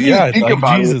 And if you think like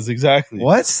about Jesus, exactly.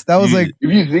 What? That was You- like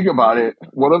If you think about it,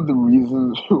 one of the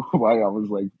reasons why I was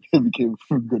like became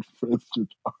good friends with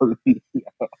Ari.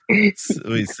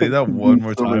 Wait, say that one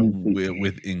more So many time things.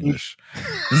 with English.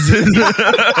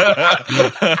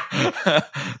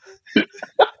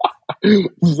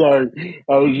 Sorry,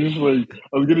 I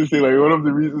was gonna say like one of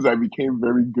the reasons I became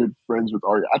very good friends with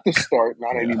Ari at the start,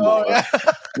 not Yeah. anymore. oh yeah.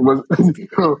 Was it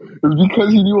was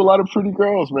because he knew a lot of pretty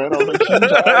girls, man. I was like, she's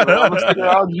all right, man. I'm gonna stick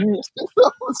around you.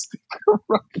 I'm gonna stick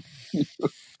around you.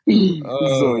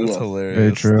 So That's yes. hilarious.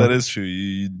 Very true. That is true.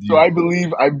 You So I believe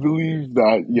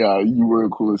that you were a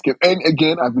coolest kid. And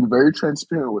again, I've been very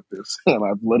transparent with this, and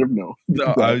I've let him know. No,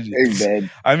 that, hey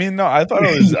man, I mean, no, I thought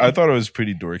it was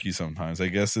pretty dorky sometimes. I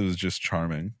guess it was just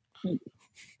charming.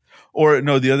 Or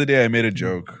no, the other day I made a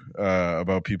joke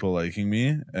about people liking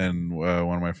me, and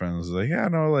one of my friends was like, "Yeah,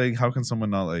 no, like how can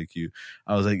someone not like you?"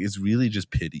 I was like, "It's really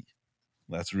just pity.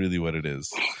 That's really what it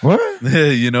is." What?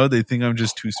 They think I'm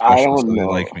just too I special, don't so they know.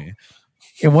 like me.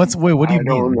 And what do you I mean?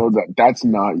 don't know that that's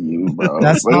not you, bro.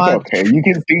 That's but not- it's okay. You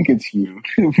can think it's you,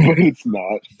 but it's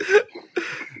not.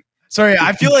 Sorry,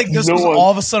 I feel like this No was one-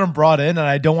 all of a sudden brought in, and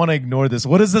I don't want to ignore this.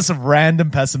 What is this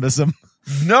random pessimism?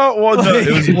 No, well, no,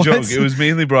 it was a What? joke. It was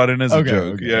mainly brought in as a Okay,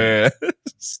 joke. okay. Yeah.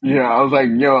 Yeah, I was like,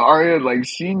 yo, Arya, like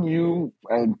seeing you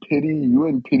and you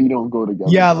and pity don't go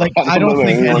together. Yeah, bro. like I don't know that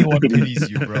think anyone pities pities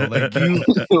you, bro. Like you,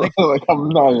 like I'm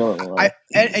not gonna lie.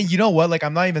 and you know what? Like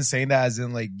I'm not even saying that as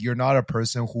in like you're not a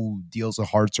person who deals with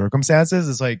hard circumstances.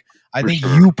 It's like I For think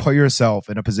sure. you put yourself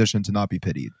in a position to not be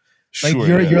pitied. Like Sure,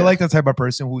 you're yeah. like the type of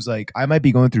person who's like, I might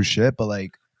be going through shit, but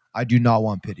like I do not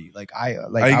want pity. Like I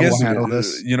guess will handle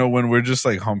this. when we're just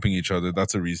like humping each other,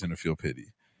 that's a reason to feel pity.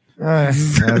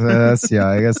 That's yeah.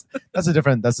 I guess that's a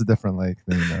different like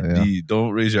thing. Though, yeah.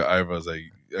 Don't raise your eyebrows. Like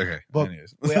okay. But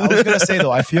anyways, wait, I was gonna say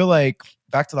though, I feel like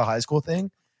back to the high school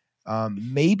thing.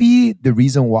 Maybe the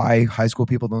reason why high school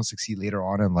people don't succeed later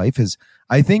on in life is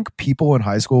I think people in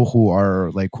high school who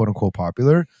are like quote unquote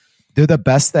popular, they're the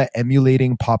best at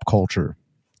emulating pop culture.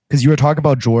 Because you were talking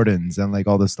about Jordans and like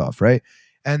all this stuff, right?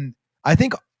 And I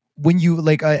think when you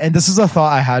like, and this is a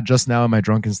thought I had just now in my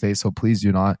drunken state, so please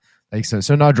do not like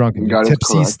so not drunken,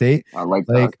 tipsy state. I like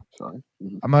that. Sorry.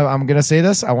 I'm gonna say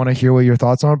this. I want to hear what your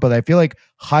thoughts are, but I feel like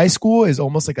high school is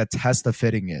almost like a test of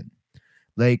fitting in.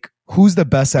 Like who's the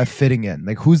best at fitting in?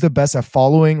 Like who's the best at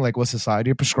following like what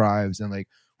society prescribes, and like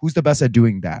who's the best at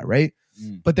doing that, right?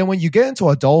 But then when you get into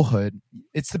adulthood,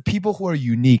 it's the people who are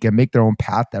unique and make their own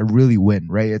path that really win,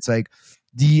 right? It's like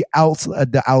the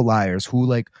outliers who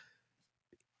like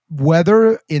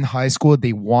whether in high school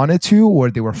they wanted to or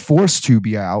they were forced to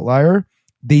be an outlier,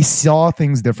 they saw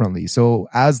things differently. So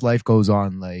as life goes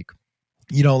on, like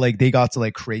like they got to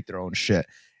like create their own shit.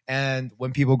 And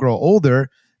when people grow older,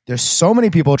 there's so many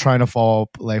people trying to follow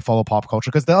pop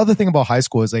culture, because the other thing about high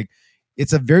school is like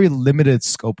it's a very limited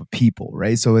scope of people,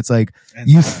 right? So it's like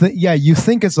you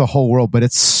think it's the whole world, but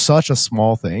it's such a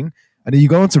small thing. And then you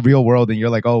go into real world and you're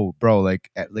like, oh, bro,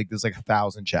 like there's like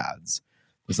 1,000 Chads,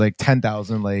 there's like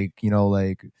 10,000 like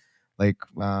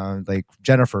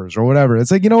Jennifers or whatever.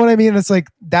 It's like, you know what I mean? It's like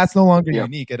that's no longer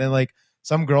unique. And then like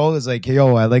some girl is like, hey,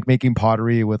 yo, I like making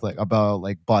pottery with like about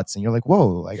like butts, and you're like, whoa,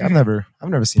 like I've never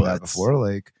seen that before.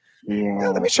 Like, yeah,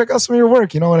 let me check out some of your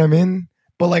work. You know what I mean?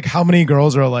 But like, how many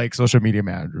girls are like social media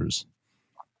managers?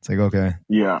 It's like, okay,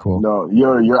 yeah, cool. No,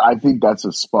 you're. I think that's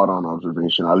a spot on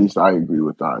observation. At least I agree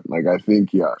with that. Like, I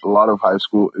think a lot of high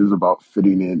school is about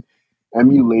fitting in,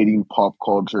 emulating pop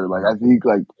culture. Like, I think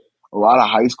like a lot of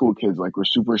high school kids like were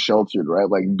super sheltered, right?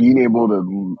 Like being able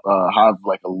to have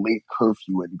like a late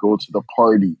curfew and go to the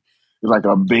party is like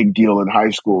a big deal in high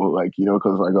school. Like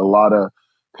because like a lot of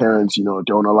parents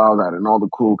don't allow that, and all the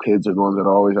cool kids are the ones that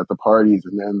are always at the parties.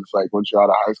 And then it's like once you're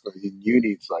out of high school in uni,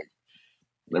 it's like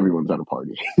everyone's at a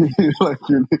party. Like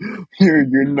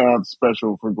you're not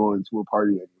special for going to a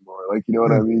party anymore. Like you know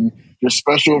what I mean? You're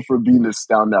special for being a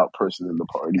standout person in the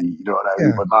party. You know what I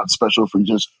mean? But not special for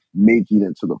just making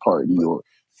it to the party or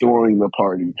throwing the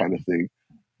party kind of thing.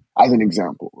 As an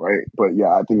example, right? But yeah,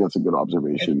 I think that's a good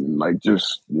observation. And like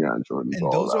just Jordan.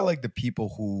 And those are like the people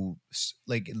who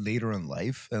like later in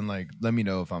life, and like let me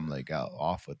know if I'm like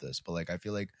off with this, but like I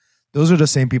feel like those are the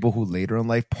same people who later in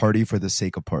life party for the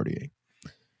sake of partying.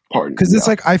 Because it's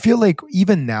like I feel like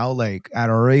even now, like at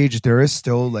our age, there is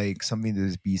still like something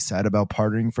to be said about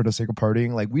partying for the sake of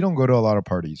partying. Like we don't go to a lot of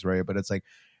parties, right? But it's like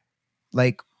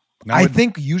I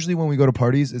think usually when we go to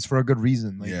parties, it's for a good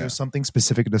reason. Like there's something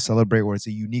specific to celebrate, or it's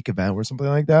a unique event or something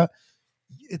like that.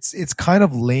 It's kind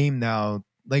of lame now.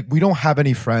 Like we don't have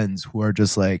any friends who are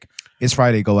just like, it's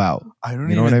Friday, go out. I don't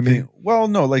know what I mean. Well,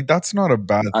 no, like that's not a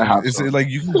bad thing. It's like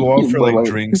you can go out for like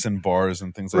drinks and bars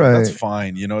and things like that. That's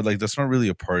fine. Like that's not really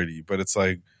a party. But it's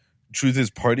like, truth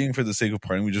is, partying for the sake of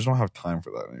partying, we just don't have time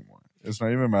for that anymore. It's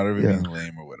not even a matter of it being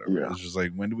lame or whatever. Yeah. It's just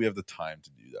like, when do we have the time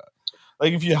to do that?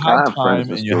 Like if you had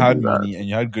time and you had money and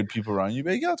you had good people around you,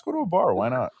 like, yeah, let's go to a bar. Why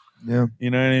not? Yeah.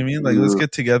 You know what I mean? Like let's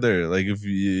get together. Like if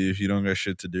you don't got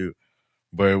shit to do.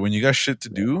 But when you got shit to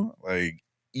do, like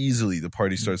easily the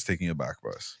party starts taking a back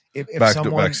bus.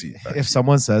 If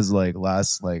someone says like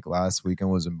last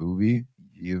weekend was a movie,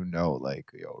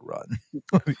 like run.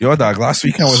 Yo, dog, last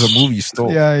weekend was a movie.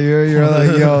 Stole. Yeah, you're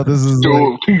like, yo, this is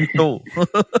stole.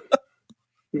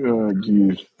 Oh,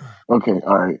 geez. Okay,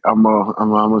 all right. I'm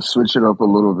gonna switch it up a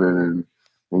little bit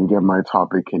and get my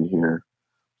topic in here.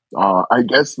 I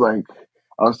guess like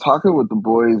I was talking with the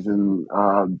boys, and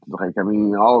like I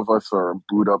mean, all of us are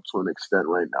booed up to an extent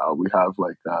right now. We have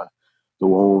like the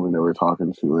one woman that we're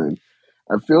talking to, and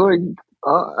I feel like,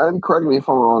 and correct me if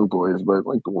I'm wrong, boys, but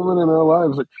like the women in our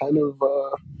lives are kind of,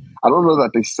 I don't know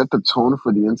that they set the tone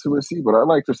for the intimacy, but I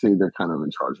like to say they're kind of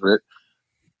in charge of it.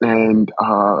 And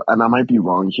I might be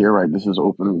wrong here, right? This is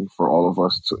open for all of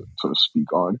us to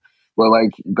speak on, but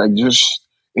like just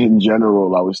in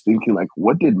general, I was thinking like,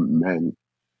 what did men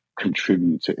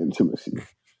contribute to intimacy?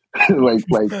 like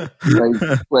when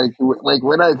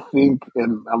I think,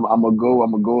 and I'm gonna go a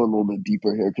little bit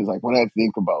deeper here, because like when I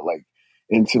think about like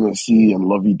intimacy and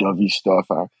lovey-dovey stuff,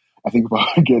 I think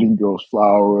about getting girls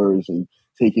flowers and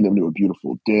taking them to a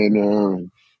beautiful dinner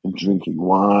and drinking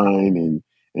wine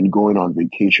and going on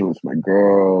vacation with my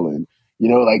girl and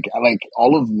like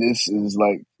all of this is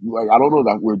like I don't know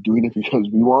that we're doing it because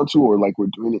we want to or like we're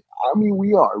doing it. I mean, we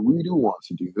do want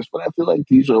to do this, but I feel like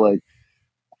these are like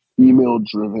female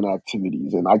driven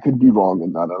activities, and I could be wrong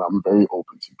in that, and I'm very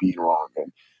open to being wrong.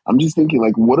 And I'm just thinking,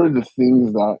 like, what are the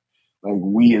things that like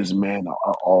we as men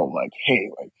are all like,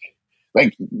 hey, like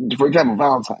for example,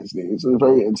 Valentine's Day is a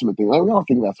very intimate thing. Like, we all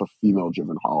think that's a female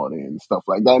driven holiday and stuff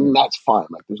like that, and that's fine.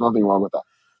 Like, there's nothing wrong with that.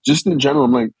 Just in general,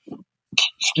 I'm like,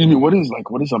 excuse me, what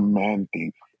is a man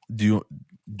thing Do you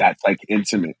that's like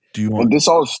intimate? do you And want? this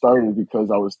all started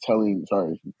because I was telling,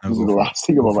 sorry, No, this is go the for it. last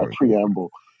thing Go about my for it.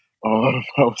 preamble. I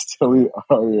was telling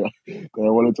Arya that I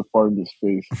wanted to fart in his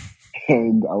face.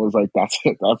 And I was like, that's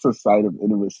it. That's a sign of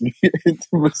intimacy.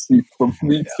 Intimacy from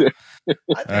me to All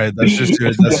right, that's just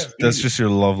your that's just your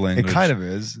love It language. kind of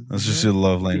is. That's just your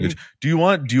love language. Do you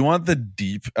want the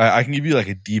deep? I can give you like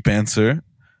a deep answer,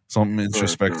 something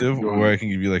introspective, Go or ahead. I can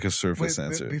give you like a surface Wait,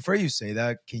 answer. before you say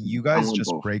that, can you I guys want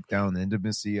just both. break down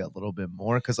intimacy a little bit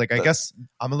more? Because, like, I guess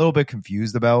I'm a little bit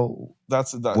confused about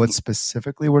That's that. what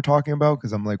specifically we're talking about.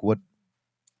 Because I'm like, what?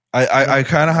 I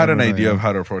kind of had I an don't know, idea yeah. of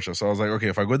how to approach it. So I was like, okay,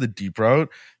 if I go the deep route,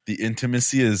 the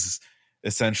intimacy is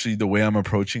essentially the way I'm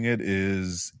approaching it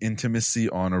is intimacy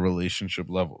on a relationship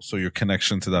level. So your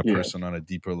connection to that Yeah. person on a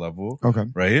deeper level, Okay.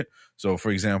 right? So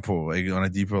for example, like on a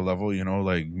deeper level,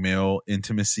 like male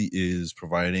intimacy is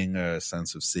providing a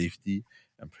sense of safety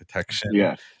and protection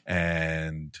Yeah.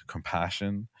 and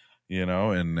compassion,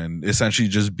 and essentially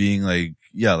just being like,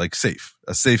 yeah, like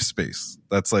a safe space.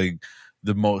 That's like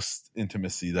the most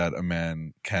intimacy that a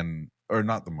man can, or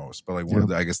not the most, but like one of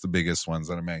the, I guess the biggest ones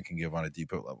that a man can give on a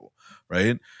deeper level,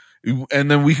 right? And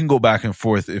then we can go back and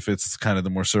forth if it's kind of the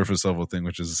more surface level thing,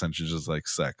 which is essentially just like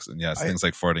sex, and yes, things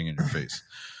like farting in your face.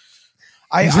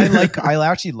 I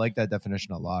actually like that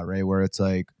definition a lot, right? Where it's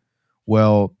like,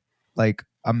 well, like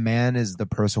a man is the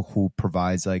person who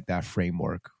provides like that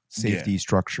framework, safety,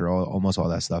 structure, almost all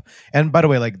that stuff. And by the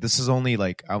way, like this is only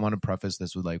like, I want to preface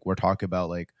this with like, we're talking about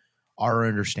like our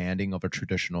understanding of a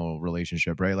traditional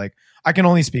relationship, right? Like I can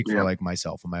only speak for like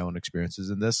myself and my own experiences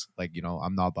in this. Like,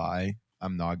 I'm not bi,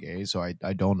 I'm not gay, so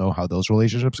I don't know how those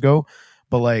relationships go.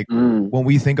 But like when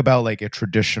we think about like a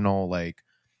traditional like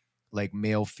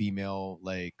male female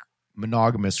like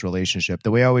monogamous relationship, the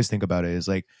way I always think about it is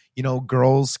like,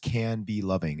 girls can be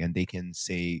loving and they can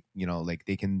say, like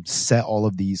they can set all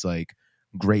of these like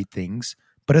great things,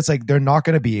 but it's like they're not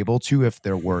going to be able to if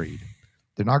they're worried.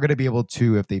 They're not going to be able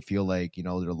to if they feel like,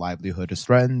 their livelihood is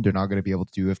threatened. They're not going to be able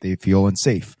to do if they feel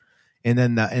unsafe. And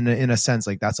then in a sense,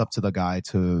 like that's up to the guy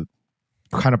to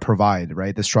kind of provide,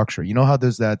 right, the structure. You know how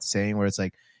there's that saying where it's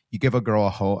like you give a girl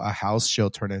a house, she'll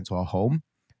turn it into a home.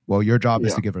 Well, your job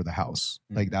is to give her the house.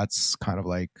 Like that's kind of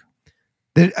like,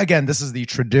 again, this is the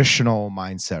traditional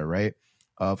mindset, right,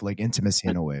 of like intimacy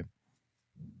in a way.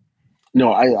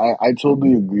 No, I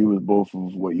totally agree with both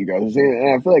of what you guys are saying,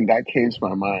 and I feel like that came to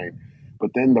my mind.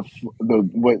 But then the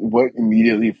what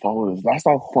immediately follows, that's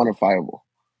not quantifiable.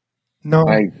 No,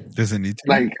 like does it need to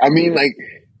like be? I mean, like,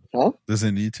 huh? Does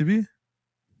it need to be?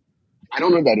 I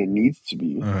don't know that it needs to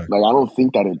be. Okay. Like, I don't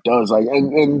think that it does. Like,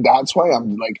 and that's why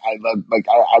I'm like,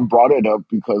 I brought it up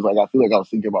because like I feel like I was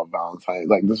thinking about Valentine's.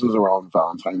 Like, this was around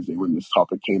Valentine's Day when this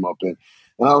topic came up, and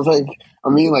I was like, I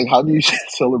mean, like, how do you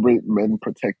celebrate men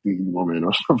protecting women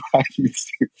or providing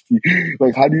safety?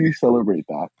 Like, how do you celebrate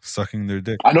that? Sucking their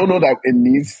dick. I don't know that it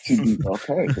needs to be.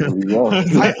 Okay, there we go.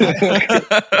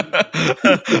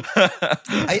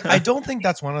 I don't think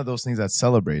that's one of those things that's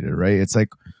celebrated, right? It's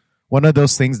like one of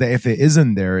those things that if it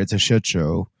isn't there, it's a shit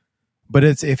show. But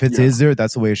if it is there,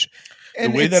 that's the way. The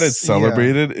way that it's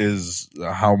celebrated is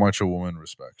how much a woman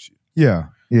respects you. Yeah,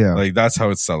 yeah. Like that's how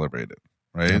it's celebrated,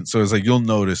 right? Yeah. So it's like you'll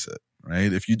notice it,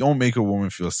 right? If you don't make a woman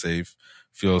feel safe,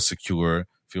 feel secure,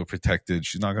 feel protected,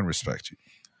 she's not going to respect you.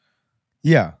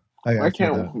 Yeah. Why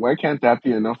can't that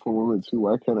be enough for women too?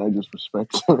 Why can't I just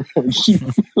respect her and she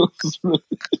feels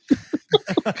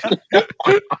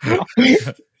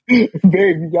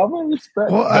Babe, you got my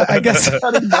respect. Well, I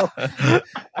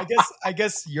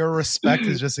guess your respect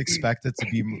is just expected to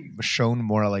be shown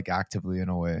more like actively in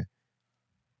a way.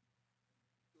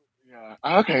 Yeah.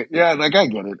 Okay. Yeah. Like I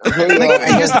get it. Okay. Like,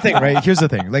 here's the thing, right? Here's the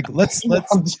thing. Like, let's.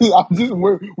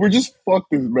 We're just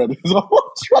fucked as men.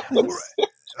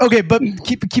 Okay, but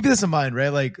keep this in mind, right?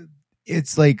 Like,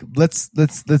 it's like let's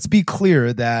be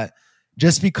clear that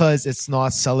just because it's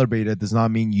not celebrated does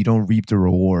not mean you don't reap the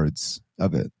rewards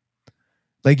of it.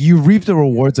 Like you reap the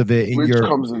rewards of it in which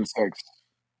comes in sex.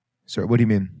 Sorry, what do you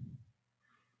mean?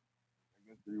 I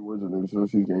guess the rewards of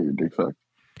intimacy is getting your dick sucked.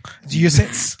 You're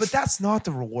saying, but that's not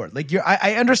the reward. Like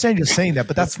I understand you're saying that,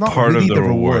 but that's not part really of the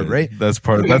reward, right? That's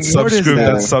part. That's reward is subscript.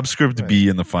 that- That's subscript Right. B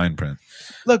in the fine print.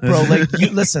 Look, bro, like you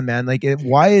listen, man. Like,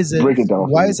 why is it? Break it down for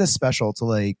Why me. is it special to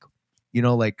like,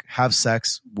 like have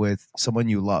sex with someone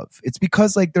you love? It's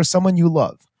because like there's someone you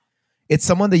love. It's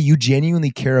someone that you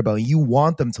genuinely care about. And you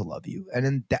want them to love you, and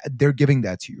then they're giving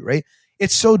that to you, right?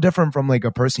 It's so different from like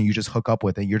a person you just hook up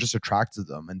with and you're just attracted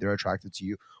to them and they're attracted to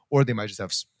you, or they might just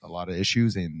have a lot of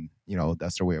issues and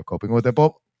that's their way of coping with it.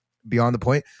 But beyond the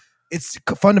point, it's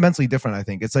fundamentally different. I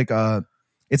think it's like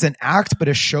it's an act, but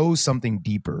it shows something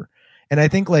deeper. And I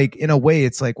think like in a way,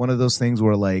 it's like one of those things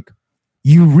where like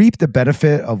you reap the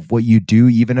benefit of what you do,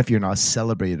 even if you're not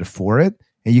celebrated for it.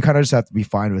 And you kind of just have to be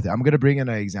fine with it. I'm going to bring in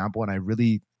an example, and I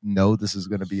really know this is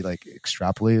going to be like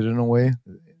extrapolated in a way,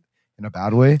 in a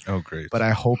bad way. Oh, great. But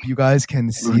I hope you guys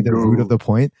can see the root of the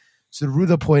point. So the root of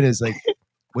the point is like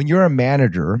when you're a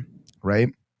manager, right?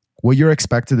 What you're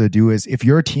expected to do is if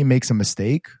your team makes a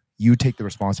mistake, you take the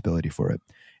responsibility for it.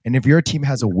 And if your team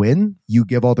has a win, you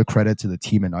give all the credit to the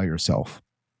team and not yourself.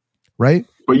 Right?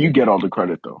 But you get all the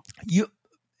credit though.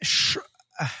 Sure.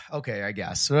 Okay, I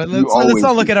guess. So let's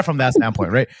not look at it from that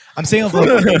standpoint, right? I'm saying, sorry.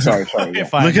 Yeah.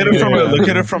 Look at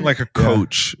it from like a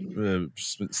coach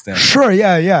standpoint. Sure,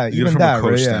 yeah. Even from that, a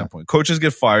coach right? standpoint. Coaches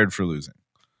get fired for losing.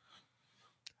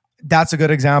 That's a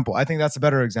good example. I think that's a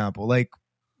better example. Like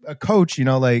a coach,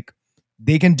 like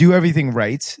they can do everything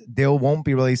right. They won't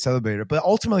be really celebrated, but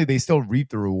ultimately they still reap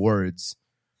the rewards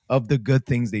of the good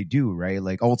things they do, right?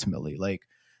 Like ultimately, like,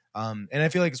 and I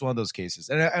feel like it's one of those cases.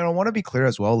 And I want to be clear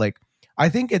as well. Like, I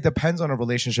think it depends on a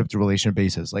relationship to relationship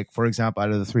basis. Like, for example,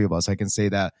 out of the three of us, I can say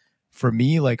that for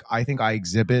me, like, I think I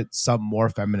exhibit some more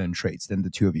feminine traits than the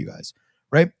two of you guys,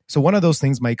 right? So one of those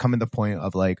things might come in the point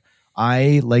of like,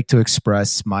 I like to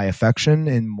express my affection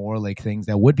in more like things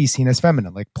that would be seen as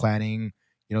feminine, like planning,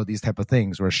 these type of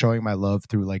things, or showing my love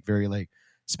through like very like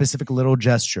specific little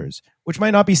gestures, which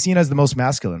might not be seen as the most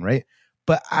masculine, right?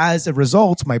 But as a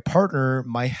result, my partner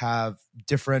might have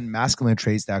different masculine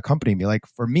traits that accompany me. Like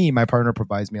for me, my partner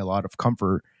provides me a lot of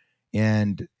comfort,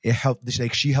 and it helps.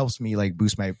 Like she helps me like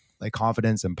boost my like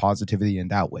confidence and positivity in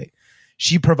that way.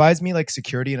 She provides me like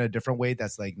security in a different way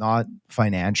that's like not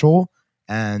financial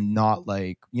and not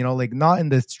like like not in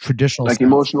the traditional like sense.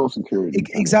 Emotional security.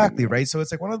 Exactly, right? So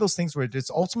it's like one of those things where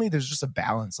it's ultimately there's just a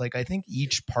balance. Like I think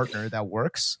each partner that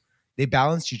works, they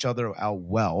balance each other out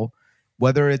well.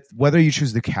 Whether you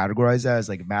choose to categorize that as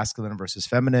like masculine versus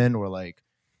feminine, or like,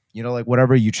 like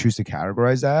whatever you choose to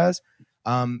categorize that as.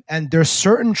 And there's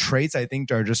certain traits I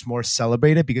think are just more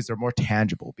celebrated because they're more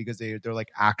tangible, because they're like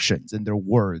actions and they're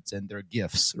words and they're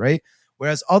gifts, right?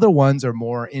 Whereas other ones are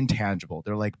more intangible.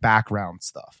 They're like background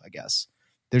stuff, I guess.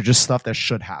 They're just stuff that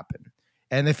should happen.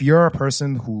 And if you're a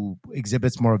person who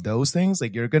exhibits more of those things,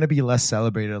 like you're going to be less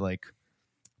celebrated, like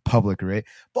public, right?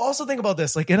 But also think about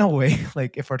this, like in a way,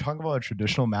 like if we're talking about a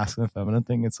traditional masculine feminine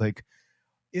thing, it's like,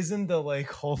 isn't the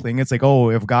like whole thing, it's like, oh,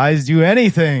 if guys do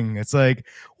anything, it's like,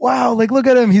 wow, like look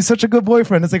at him, he's such a good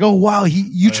boyfriend. It's like, oh wow,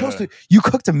 you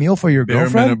cooked a meal for your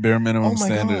girlfriend. Bare minimum Oh my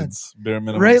standards. God. Bare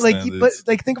minimum right? standards. Like, but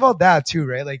like think about that too,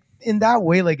 right? Like in that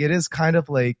way, like it is kind of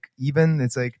like even,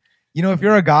 it's like, if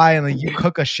you're a guy and like you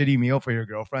cook a shitty meal for your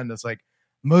girlfriend, it's like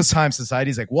most times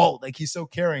society's like, whoa, like he's so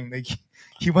caring, like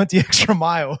he went the extra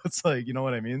mile. It's like, you know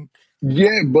what I mean?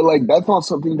 Yeah, but like that's not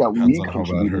something that Depends we on how bad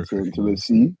contributed her to cooking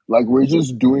intimacy. Like we're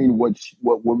just doing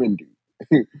what women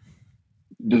do.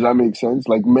 Does that make sense?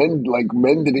 Like men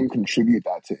didn't contribute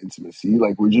that to intimacy.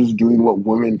 Like we're just doing what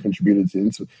women contributed to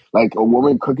intimacy. Like a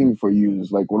woman cooking for you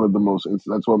is like one of the most.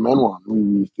 That's what men want.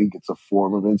 We think it's a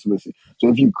form of intimacy. So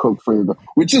if you cook for your girl,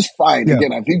 which is fine. Yeah.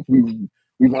 Again, I think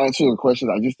we've answered the question.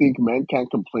 I just think men can't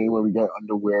complain when we get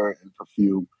underwear and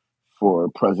perfume for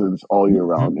presents all year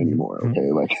round anymore.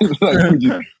 Okay, like we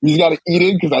just gotta eat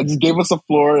it because I just gave us a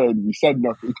floor and we said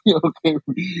nothing. Okay,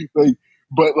 like.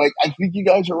 But like, I think you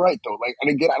guys are right though. Like,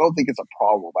 and again, I don't think it's a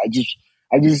problem. I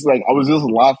just like, I was just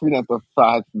laughing at the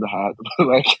fact that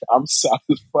like I'm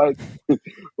satisfied with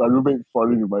my roommate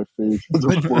farting in my face.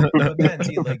 But man,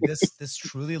 see, like this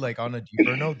truly, like on a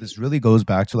deeper note, this really goes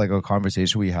back to like a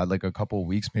conversation we had like a couple of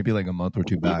weeks, maybe like a month or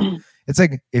two back. It's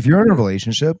like if you're in a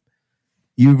relationship,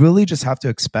 you really just have to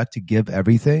expect to give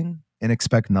everything and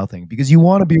expect nothing because you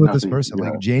want to be with this person,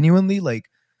 like genuinely, like.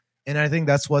 And I think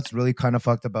that's what's really kind of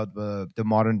fucked about the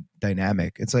modern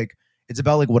dynamic. It's like, it's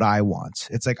about like what I want.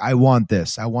 It's like, I want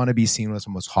this. I want to be seen as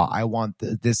someone's hot. I want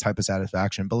this type of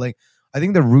satisfaction. But like, I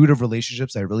think the root of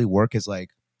relationships that really work is like,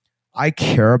 I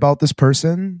care about this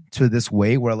person to this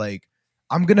way where like,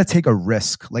 I'm going to take a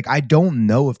risk. Like, I don't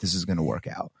know if this is going to work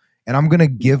out. And I'm going to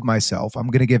give myself, I'm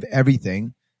going to give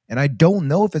everything. And I don't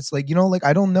know if it's like, like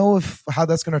I don't know if how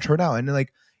that's going to turn out. And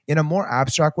like in a more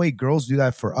abstract way, girls do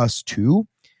that for us too,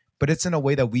 but it's in a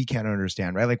way that we can't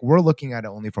understand, right? Like we're looking at it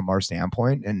only from our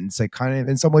standpoint, and it's like kind of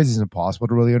in some ways it's impossible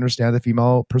to really understand the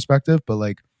female perspective, but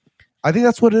like I think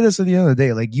that's what it is at the end of the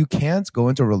day. Like you can't go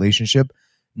into a relationship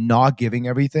not giving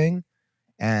everything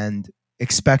and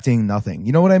expecting nothing.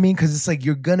 You know what I mean? Because it's like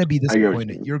you're gonna be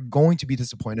disappointed. You're going to be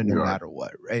disappointed no matter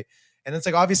what, right? And it's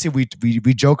like obviously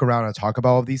we joke around and talk about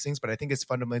all of these things, but I think it's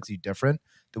fundamentally different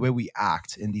the way we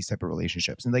act in these type of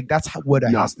relationships, and like that's what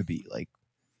it has to be. Like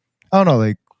I don't know,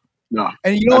 like no.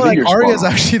 And you know, like Ari is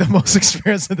actually the most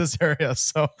experienced in this area,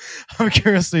 so I'm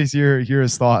curious to hear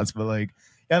his thoughts. But like,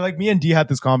 yeah, like me and D had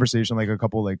this conversation like a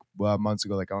couple months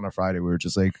ago, like on a Friday. We were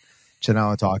just like chilling out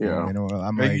and talking. You know,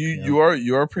 I'm like you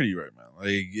are pretty right, man.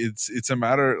 Like it's a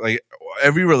matter, like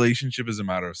every relationship is a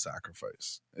matter of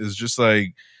sacrifice. It's just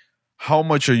like how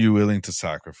much are you willing to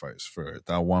sacrifice for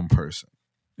that one person?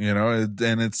 You know,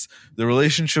 and it's the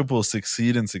relationship will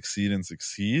succeed and succeed and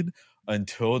succeed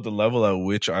until the level at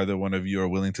which either one of you are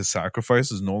willing to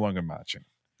sacrifice is no longer matching.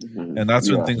 And that's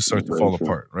when things start to fall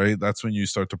apart, right? That's when you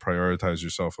start to prioritize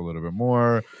yourself a little bit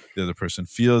more. The other person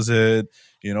feels it,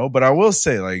 you know. But I will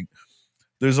say, like,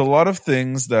 there's a lot of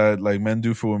things that like men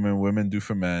do for women, women do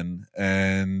for men,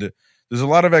 and there's a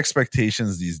lot of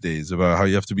expectations these days about how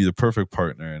you have to be the perfect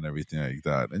partner and everything like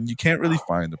that. And you can't really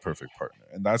find the perfect partner.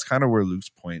 And that's kind of where Luke's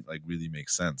point like really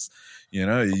makes sense. You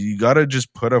know, you got to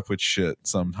just put up with shit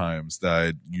sometimes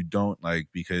that you don't like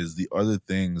because the other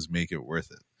things make it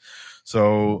worth it.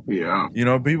 So, you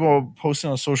know, people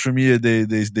posting on social media,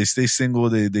 they stay single,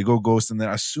 they go ghost. And then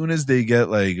as soon as they get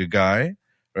like a guy,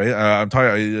 right? I'm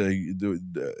talking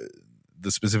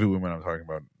the specific women I'm talking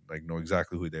about, like know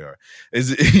exactly who they are.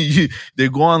 They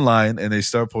go online and they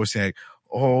start posting like,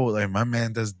 oh, like my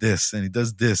man does this and he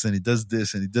does this and he does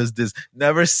this and he does this.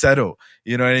 Never settle.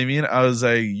 You know what I mean? I was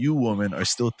like, you women are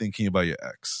still thinking about your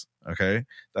ex. Okay,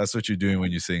 that's what you're doing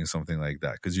when you're saying something like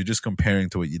that, because you're just comparing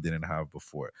to what you didn't have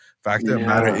before. Fact of the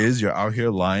matter is, you're out here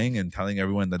lying and telling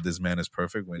everyone that this man is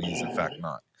perfect when he's in fact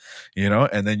not. You know,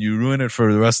 and then you ruin it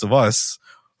for the rest of us.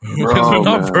 Because we're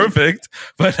not perfect,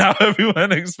 but now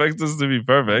everyone expects us to be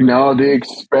perfect. No, they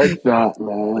expect that,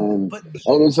 man.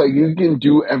 And it's like you can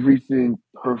do everything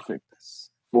perfect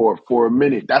for a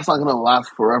minute. That's not gonna last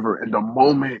forever. And the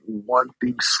moment one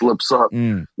thing slips up,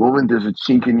 moment there's a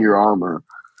chink in your armor,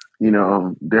 you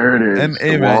know, there it is. And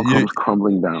the wall comes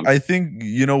crumbling down. I think,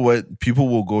 you know what, people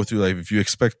will go through, like, if you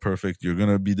expect perfect, you're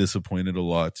gonna be disappointed a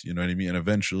lot. You know what I mean? And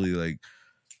eventually, like,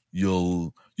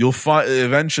 you'll find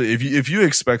eventually if you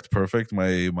expect perfect,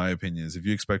 my opinion is if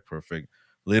you expect perfect,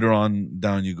 later on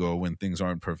down you go when things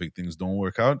aren't perfect, things don't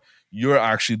work out, you're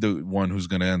actually the one who's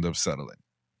going to end up settling,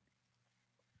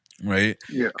 right?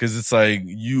 Because it's like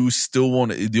you still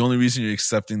won't. The only reason you're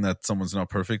accepting that someone's not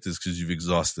perfect is because you've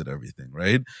exhausted everything,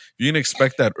 right? If you can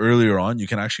expect that earlier on, you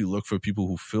can actually look for people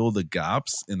who fill the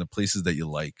gaps in the places that you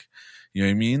like. You know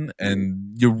what I mean?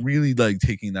 And you're really like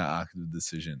taking that active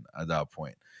decision at that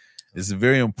point. It's a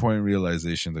very important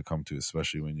realization to come to,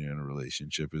 especially when you're in a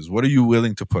relationship, is what are you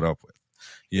willing to put up with,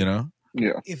 you know?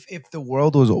 Yeah. If the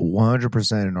world was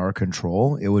 100% in our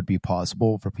control, it would be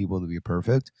possible for people to be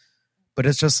perfect. But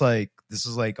it's just like, this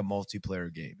is like a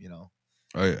multiplayer game, you know?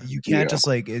 Oh, yeah. You can't just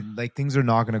like things are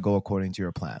not going to go according to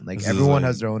your plan. Like everyone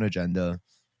has their own agenda.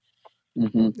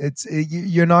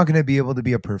 You're not going to be able to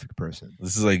be a perfect person.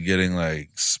 This is like getting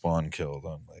like Spawn killed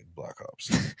on like Black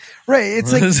Ops. Right.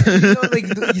 It's like, you know, like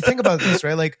you think about this,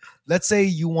 right? Like, let's say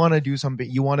you want to do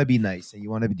something, you want to be nice and you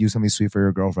want to do something sweet for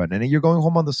your girlfriend. And then you're going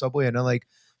home on the subway and then like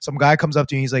some guy comes up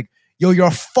to you and he's like, yo, you're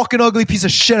a fucking ugly piece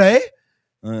of shit, eh?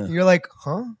 You're like,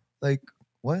 huh? Like,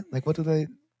 what? Like, what did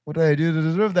I do to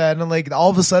deserve that? And then like all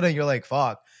of a sudden you're like,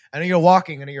 fuck. And then you're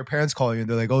walking and then your parents call you and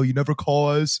they're like, oh, you never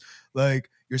call us. Like,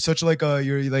 you're such like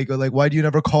you're like, why do you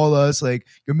never call us? Like,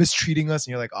 you're mistreating us.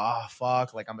 And you're like, oh,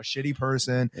 fuck. Like, I'm a shitty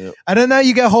person. Yep. And then now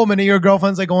you get home and then your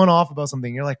girlfriend's like going off about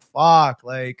something. You're like, fuck.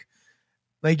 Like,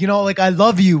 you know, like I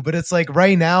love you, but it's like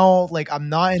right now, like I'm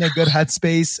not in a good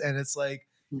headspace. And it's like,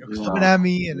 you're coming at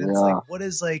me. And it's like, what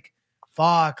is like,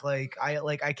 fuck. Like,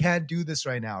 I can't do this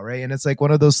right now. Right. And it's like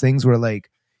one of those things where like,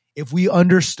 if we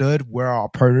understood where our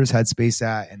partner's headspace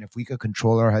at and if we could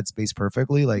control our headspace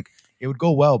perfectly, like it would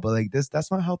go well. But like that's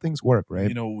not how things work, right?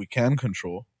 You know, we can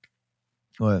control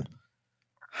what?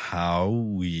 How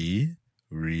we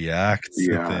react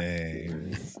to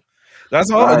things.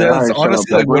 That's all. That's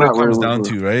honestly like what it comes down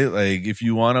to, right? Like if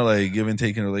you want to like give and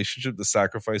take in a relationship, the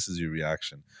sacrifice is your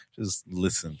reaction. Just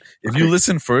listen. If you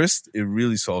listen first, it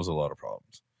really solves a lot of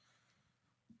problems.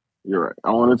 You're right. I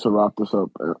wanted to wrap this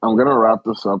up. I'm gonna wrap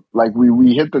this up. Like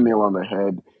we hit the nail on the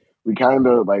head. we kind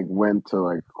of like went to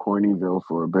like Cornyville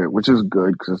for a bit, which is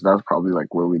good because that's probably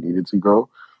like where we needed to go.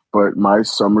 But my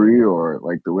summary or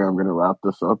like the way I'm gonna wrap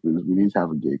this up is we need to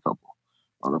have a gay couple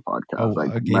on the podcast, Oh,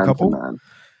 like a gay man to couple? man.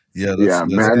 Yeah, Yeah,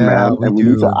 that's man, Yeah, man, we and we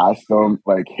need to do. ask them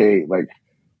like, hey, like,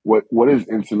 what is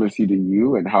intimacy to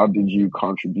you, and how did you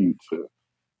contribute to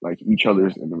like each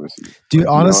other's intimacy? Dude, Like, you know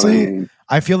what I honestly, mean?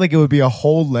 I feel like it would be a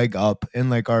whole leg up in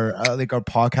like our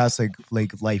podcast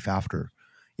like life after.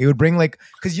 It would bring like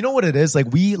because you know what it is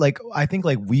like we like I think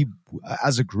like we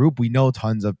as a group we know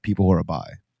tons of people who are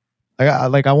bi.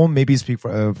 I won't maybe speak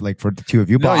for like for the two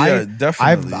of you, no, but yeah,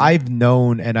 definitely. I've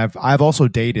known and I've also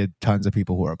dated tons of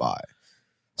people who are bi.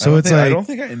 So I don't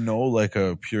think I know like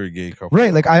a pure gay couple.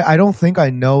 Right, like I don't think I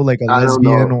know like a I don't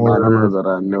lesbian know or none of that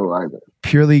I know either.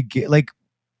 purely gay like.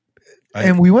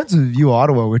 And we went to view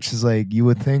Ottawa, which is like you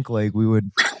would think like we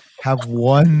would have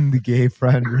one gay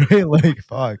friend, right? Like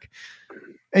fuck.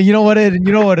 And you know what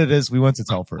it is? We went to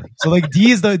Telford. So like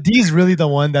D is really the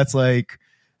one that's like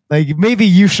maybe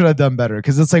you should have done better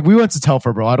because it's like we went to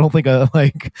Telford, bro. I don't think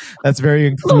like that's very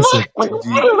inclusive. Like, what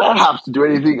does that have to do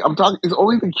anything? I'm talking. It's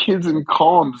only the kids in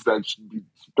comms that should be.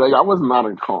 Like, I was not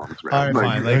in comms, man. All right, like,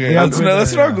 fine. Like, okay,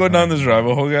 let's not go down this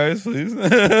rabbit hole, guys, please.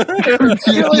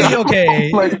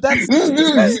 Okay, like that's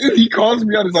he calls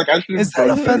me out. It's like I should. Is that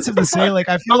offensive to say? Like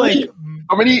I feel like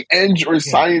how many eng or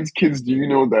science kids do you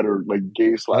know that are like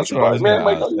gay slash that's what I was man?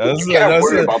 Like you can't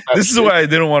worry about that. This is why I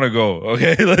didn't want to go.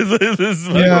 Okay,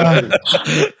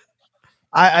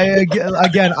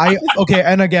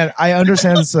 I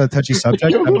understand it's a touchy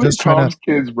subject. I'm just trying to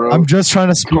kids, bro. I'm just trying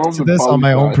to speak to this on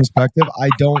my own perspective. I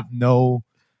don't know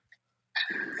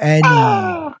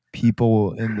any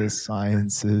people in the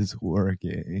sciences who are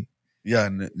gay. Yeah,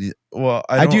 well,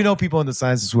 I do know people in the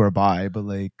sciences who are bi, but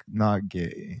like not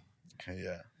gay. Okay,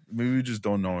 yeah. Maybe we just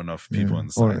don't know enough people in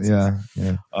the sciences. Yeah,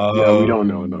 we don't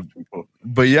know enough people.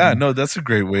 But yeah, no, that's a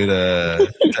great way to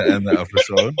end the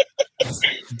episode.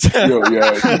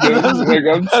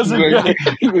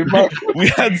 We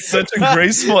had such a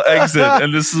graceful exit,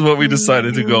 and this is what we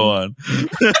decided to go on.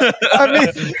 I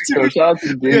mean, shout out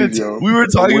to Dave, yo. We were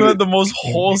talking about the most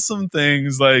wholesome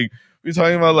things, like we were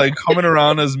talking about like coming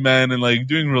around as men and like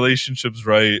doing relationships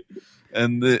right.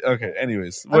 And okay,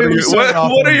 anyways, what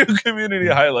are your community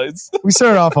highlights? We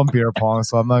started off on beer pong,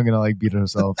 so I'm not gonna like beat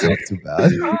ourselves up too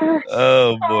bad.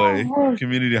 Oh boy,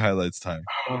 community highlights time.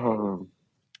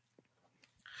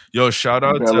 Yo, shout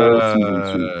out the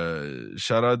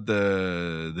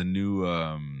new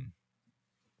oh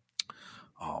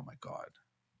my god,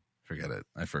 forget it.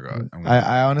 I forgot.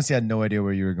 I honestly had no idea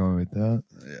where you were going with that.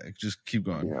 Yeah, just keep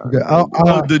going. Yeah.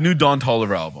 Okay. The new Don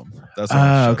Toliver album. That's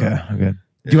okay.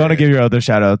 Do you want to give your other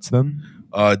shout outs then?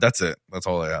 That's it. That's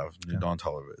all I have. New Don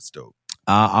Toliver. It's dope.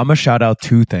 I'm gonna shout out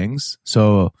two things.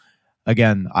 So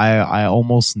again, I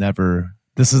almost never.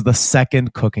 This is the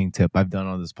second cooking tip I've done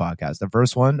on this podcast. The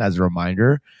first one, as a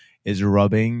reminder, is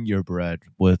rubbing your bread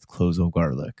with cloves of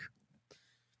garlic.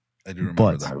 I do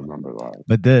remember that. I remember that.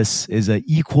 But this is an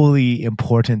equally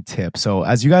important tip. So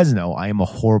as you guys know, I am a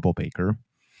horrible baker.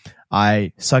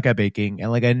 I suck at baking, and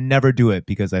like I never do it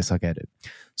because I suck at it.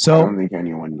 So I don't think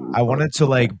anyone knew. I wanted to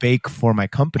like bake for my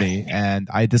company, and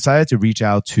I decided to reach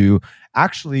out to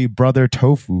actually Brother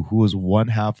Tofu, who was one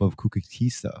half of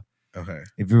Kukitista. Okay.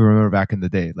 If you remember back in the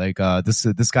day, like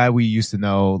this guy we used to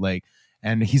know, like,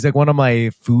 and he's like one of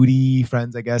my foodie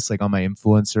friends, I guess, like on my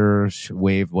influencer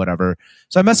wave, whatever.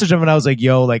 So I messaged him and I was like,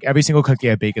 yo, like every single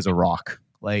cookie I bake is a rock.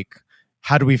 Like,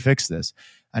 how do we fix this?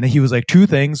 And he was like, two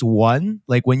things. One,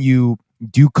 like when you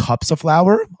do cups of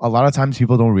flour, a lot of times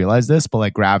people don't realize this, but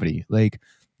like gravity, like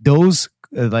those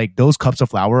cups of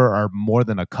flour are more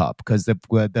than a cup because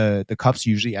the cups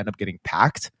usually end up getting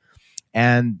packed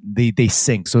and they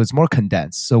sink. So it's more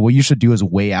condensed. So what you should do is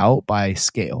weigh out by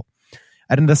scale.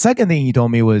 And then the second thing he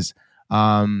told me was,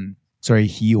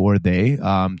 he or they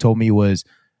told me was,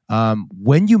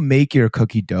 when you make your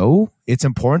cookie dough, it's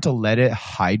important to let it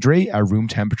hydrate at room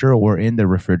temperature or in the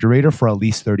refrigerator for at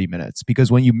least 30 minutes. Because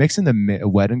when you mix in the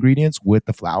wet ingredients with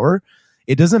the flour,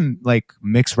 it doesn't like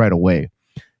mix right away.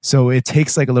 So it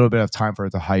takes like a little bit of time for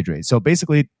it to hydrate. So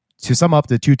basically, to sum up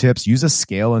the two tips, use a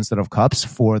scale instead of cups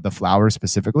for the flour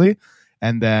specifically,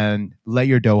 and then let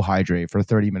your dough hydrate for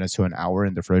 30 minutes to an hour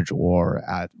in the fridge or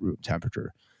at room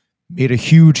temperature. Made a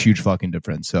huge fucking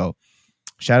difference. So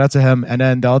shout out to him. And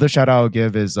then the other shout out I'll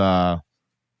give is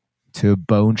to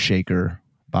Bone Shaker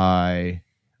by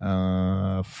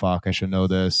I should know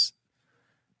this.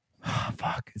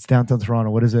 It's downtown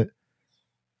Toronto. What is it?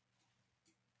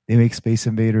 They make Space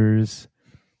Invaders.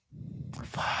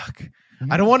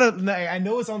 I don't want to. I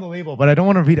know it's on the label, but I don't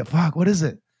want to read it. What is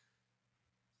it?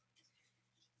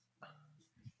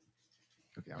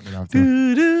 Okay, I'm gonna have to.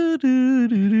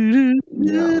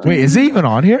 Wait, is it even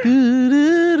on here?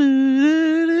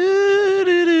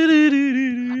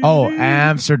 Oh,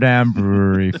 Amsterdam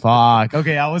Brewery. Fuck.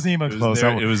 Okay, I wasn't even close.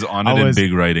 It was on it in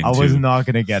big writing. I was not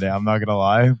gonna get it. I'm not gonna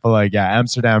lie, but like, yeah,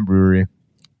 Amsterdam Brewery,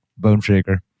 Bone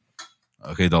Shaker.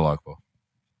 Okay, Dalakbo.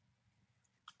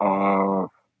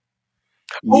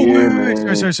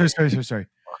 Sorry.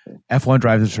 F1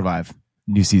 Drive to Survive,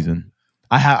 new season.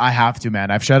 I have to, man.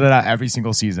 I've shouted out every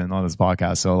single season on this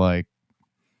podcast. So like,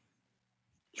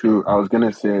 true. I was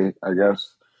gonna say, I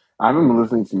guess I haven't been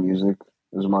listening to music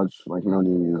as much, like no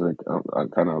new music. I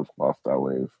kind of lost that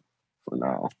wave for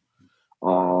now.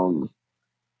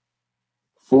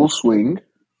 Full Swing,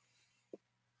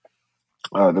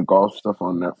 the golf stuff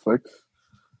on Netflix.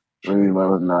 Really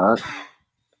loving that.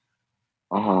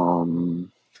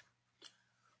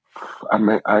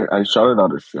 I shouted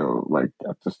out a show like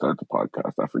at the start of the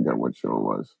podcast. I forget what show it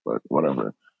was, but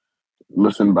whatever.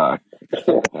 Listen back at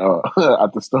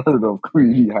the start of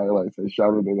Queenie Highlights. I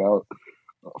shouted it out.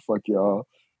 Fuck y'all.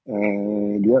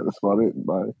 And yeah, that's about it.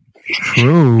 Bye.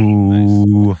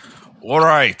 true. Nice. All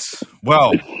right.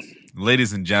 Well,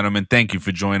 ladies and gentlemen, thank you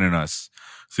for joining us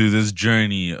through this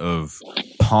journey of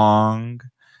Pong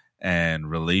and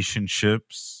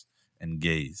relationships and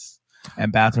gays.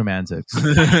 And bathroom antics.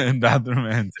 And bathroom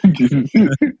antics.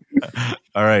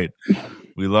 All right.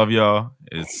 We love y'all.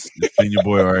 It's been your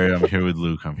boy Ari. I'm here with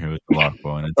Luke. I'm here with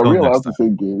Dalakbo. And Are we allowed to say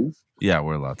gays? Yeah,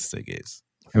 we're allowed to say gays.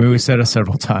 I mean, we said it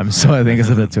several times, so I think it's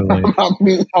a bit too late.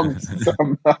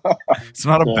 It's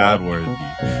not a bad word.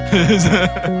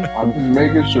 I'm just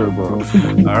making sure, bro.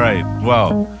 All right.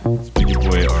 Well, it's been your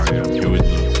boy Ari. I'm here with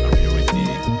Luke. I'm here with Dee.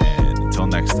 And until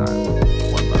next time,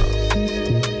 one love.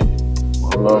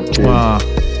 One love, kids.